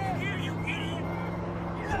out of here, you idiot!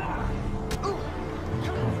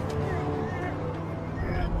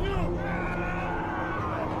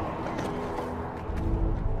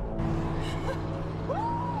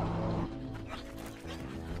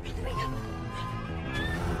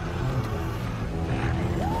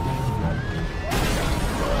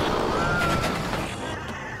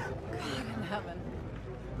 God in heaven.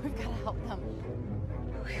 We've got to help them.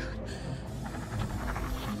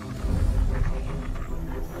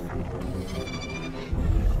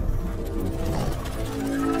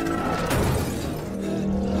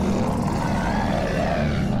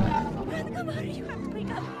 Come on, you have to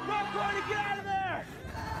wake up. Rock, Ronnie, get out of there!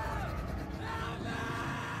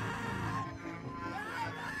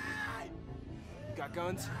 Got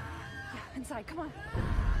guns? Yeah, inside. Come on.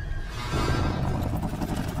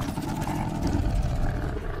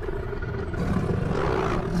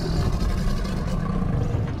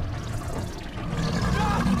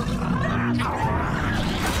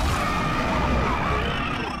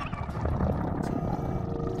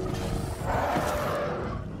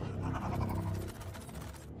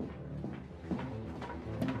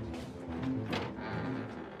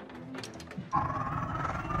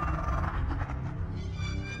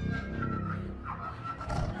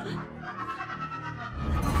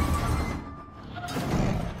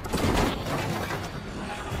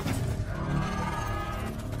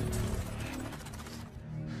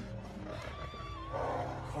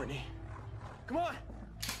 Courtney. Come on!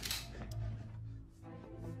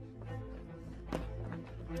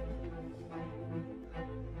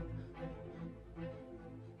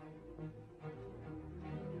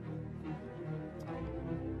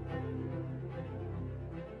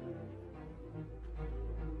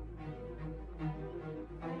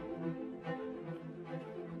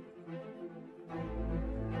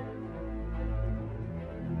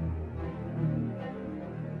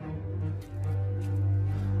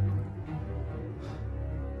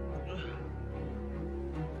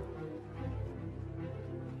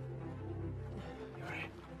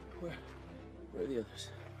 Where are the others?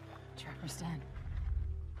 Trapper's den.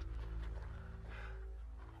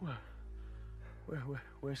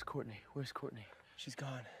 Where's Courtney? Where's Courtney? She's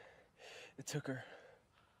gone. It took her.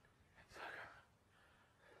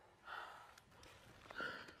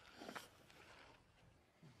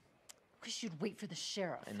 Wish you'd wait for the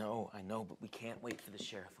sheriff. I know, but we can't wait for the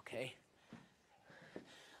sheriff, okay?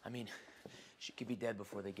 I mean, she could be dead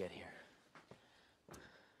before they get here.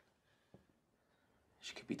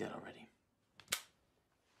 She could be dead already.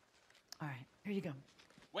 All right, here you go.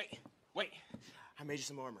 Wait. I made you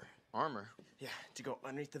some armor. Armor? Yeah, to go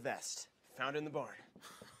underneath the vest. Found it in the barn.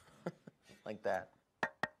 Like that?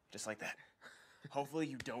 Just like that. Hopefully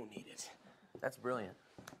you don't need it. That's brilliant.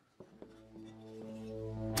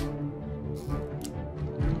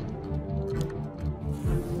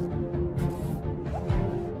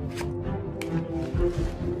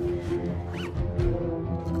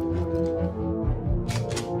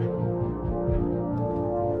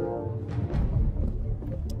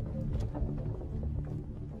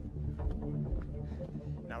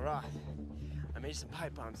 Now, Roth, I made some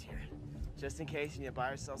pipe bombs here. Just in case you need to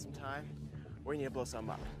buy or sell some time, or you need to blow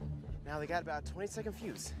something up. Now, they got about a 20-second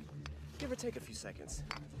fuse. Give or take a few seconds.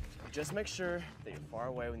 Just make sure that you're far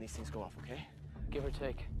away when these things go off, okay? Give or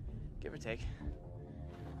take. Give or take.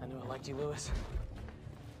 I knew I liked you, Lewis.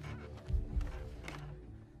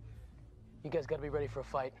 You guys gotta be ready for a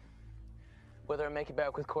fight. Whether I make it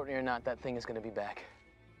back with Courtney or not, that thing is gonna be back.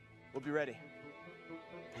 We'll be ready.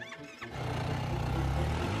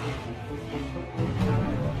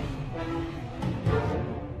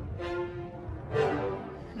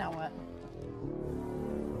 Now what?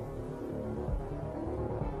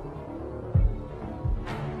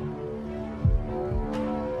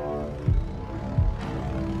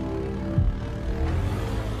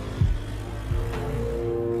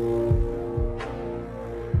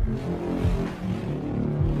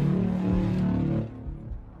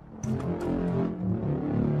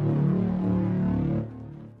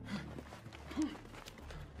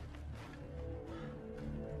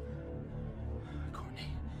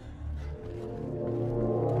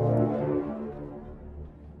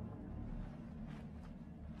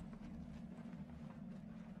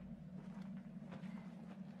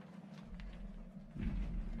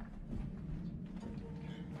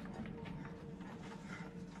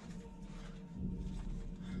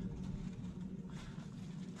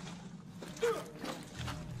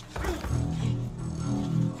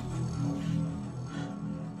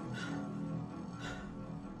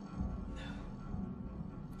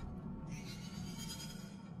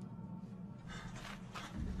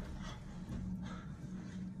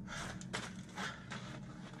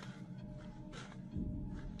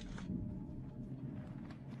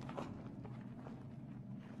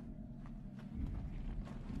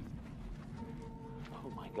 Oh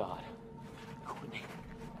my God. Courtney.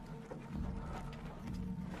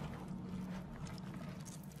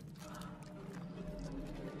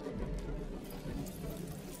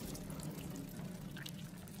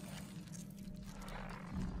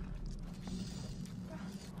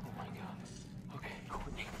 Oh my God. Okay,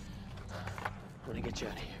 Courtney. I'm gonna get you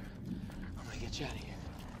out of here. I'm gonna get you out of here.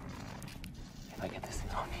 If I get this thing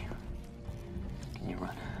on you, can you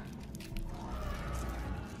run?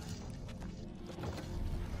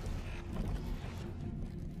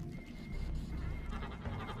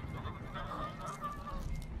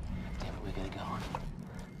 Damn it, we gotta go.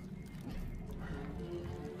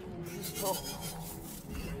 Oh.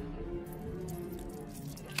 You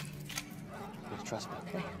gotta trust me,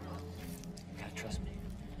 okay? You gotta trust me.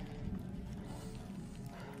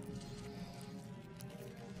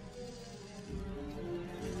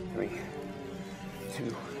 Three,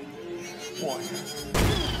 two, one.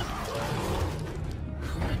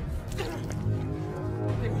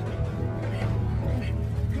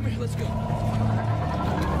 Come here, let's go.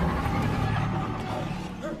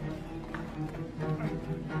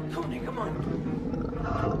 Tony, come on.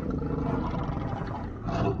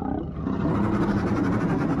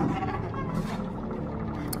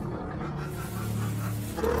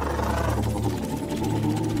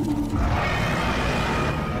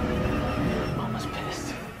 Mama's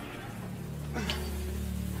pissed.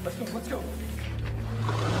 Let's go, let's go.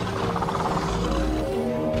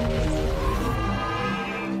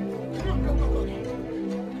 Come on, go.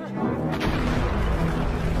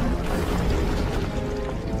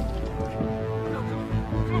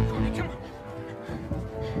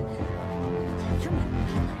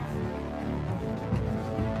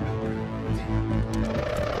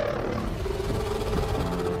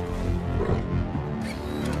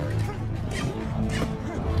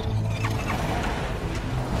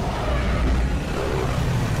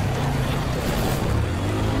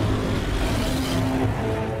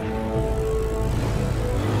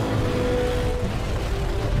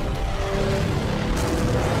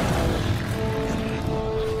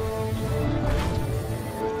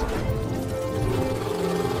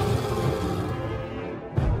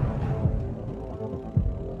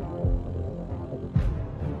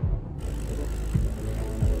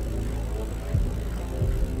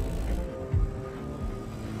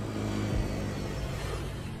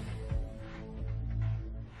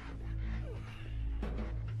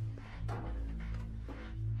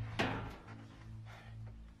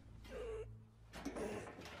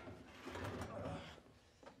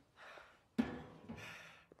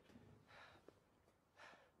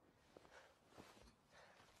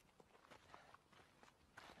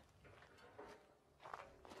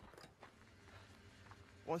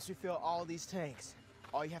 Once we fill all these tanks,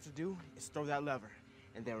 all you have to do is throw that lever,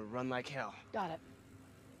 and then run like hell. Got it.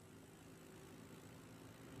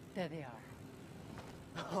 There they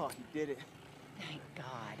are. Oh, you did it. Thank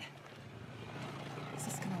God. Is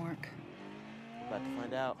this gonna work? About to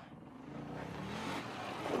find out.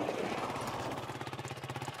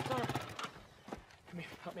 Summer, come here,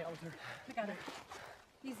 help me out with her. I got her.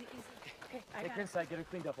 Easy, easy. Okay, I Take got her it. inside, get her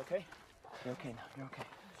cleaned up, okay? You're okay now, you're okay.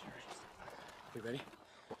 We ready?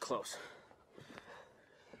 We're close.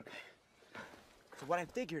 So what I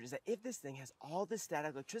figured is that if this thing has all this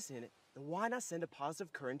static electricity in it, then why not send a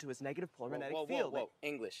positive current to its negative polar magnetic field? Whoa.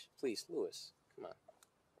 English, please, Lewis. Come on.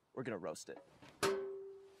 We're gonna roast it.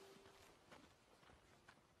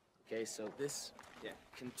 Okay, so this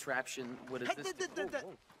contraption, what is Hey, this?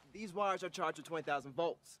 These wires are charged with 20,000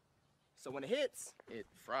 volts. So when it hits, it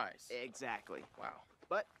fries. Exactly. Wow.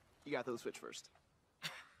 But you got to switch first.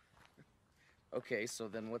 Okay, so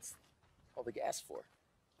then what's all the gas for?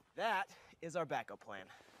 That is our backup plan.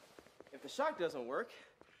 If the shock doesn't work,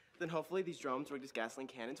 then hopefully these drums rigged as gasoline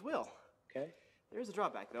cannons will. Okay. There's a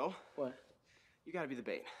drawback though. What? You gotta be the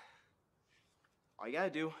bait. All you gotta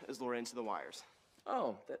do is lure it into the wires.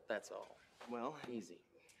 Oh, that's all. Well, easy.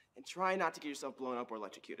 And try not to get yourself blown up or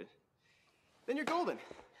electrocuted. Then you're golden.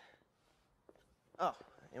 Oh,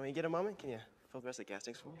 and when you get a moment, can you fill the rest of the gas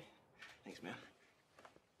tanks for me? Thanks, man.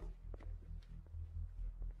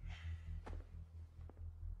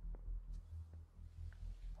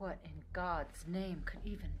 What in God's name could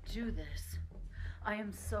even do this? I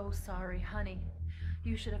am so sorry, honey.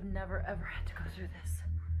 You should have never, ever had to go through this.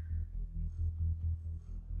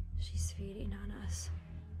 She's feeding on us.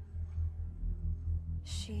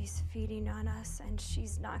 She's feeding on us, and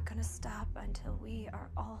she's not gonna stop until we are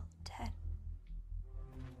all dead.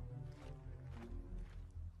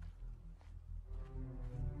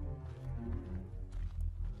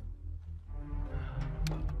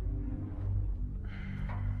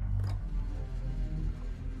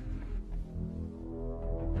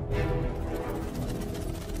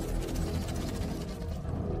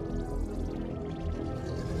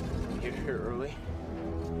 You're here early.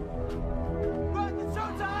 Run, it's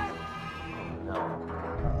showtime!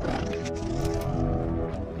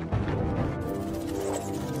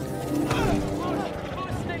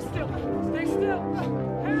 Lewis, stay still! Stay still!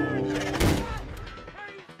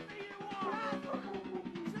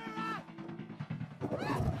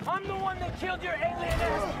 I'm the one that killed your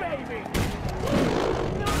alien-ass baby!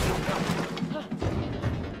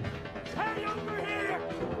 Hey, over here!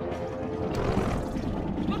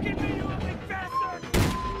 Look at me, you ugly bastard!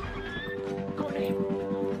 Courtney,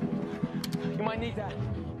 you might need that.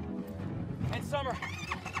 And Summer,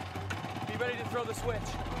 be ready to throw the switch.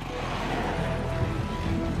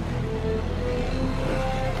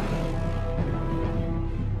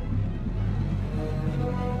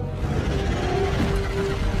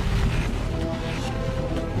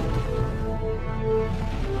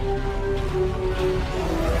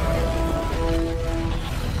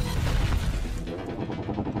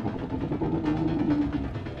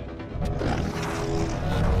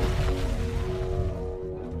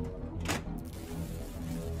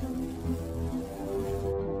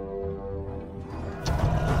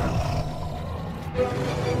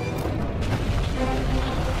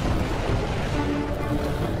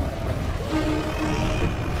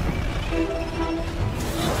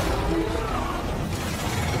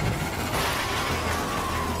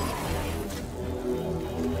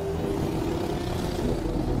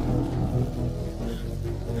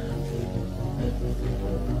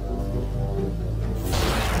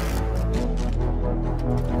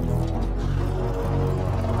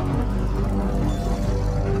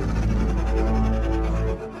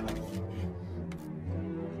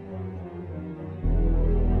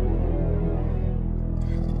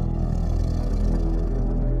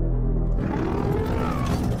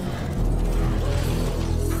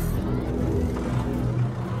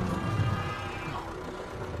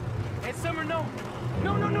 Hey, Summer, no!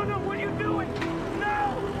 No, no, no, no! What are you doing?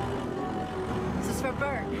 No! This is for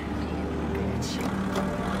Bert.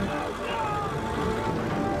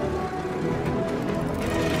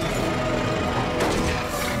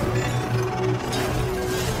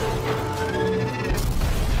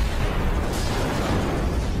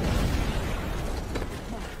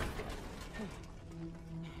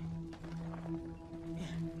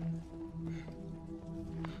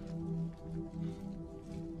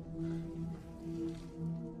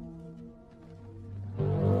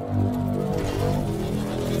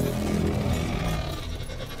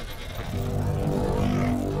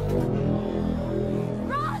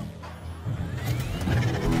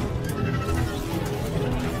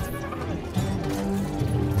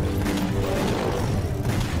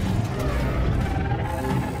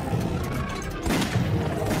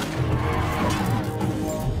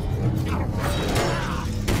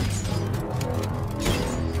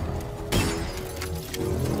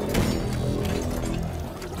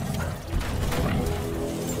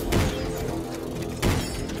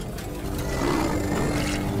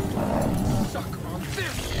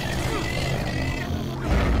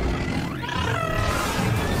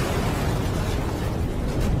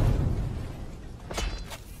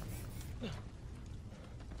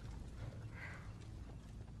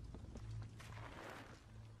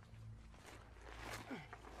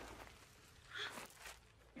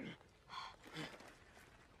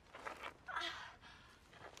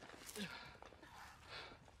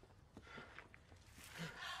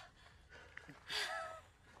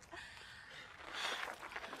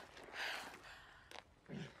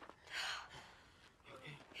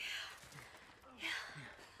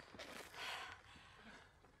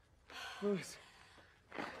 Louis.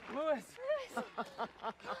 Louis.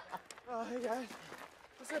 Oh, hey guys.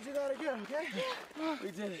 Let's not do that again, okay?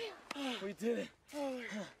 We did it. We did it.